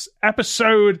this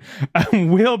episode.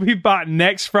 And we'll be back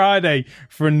next Friday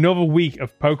for another week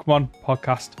of Pokemon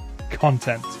podcast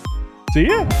content. See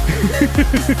ya.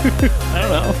 I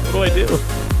don't know. What do I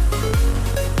do?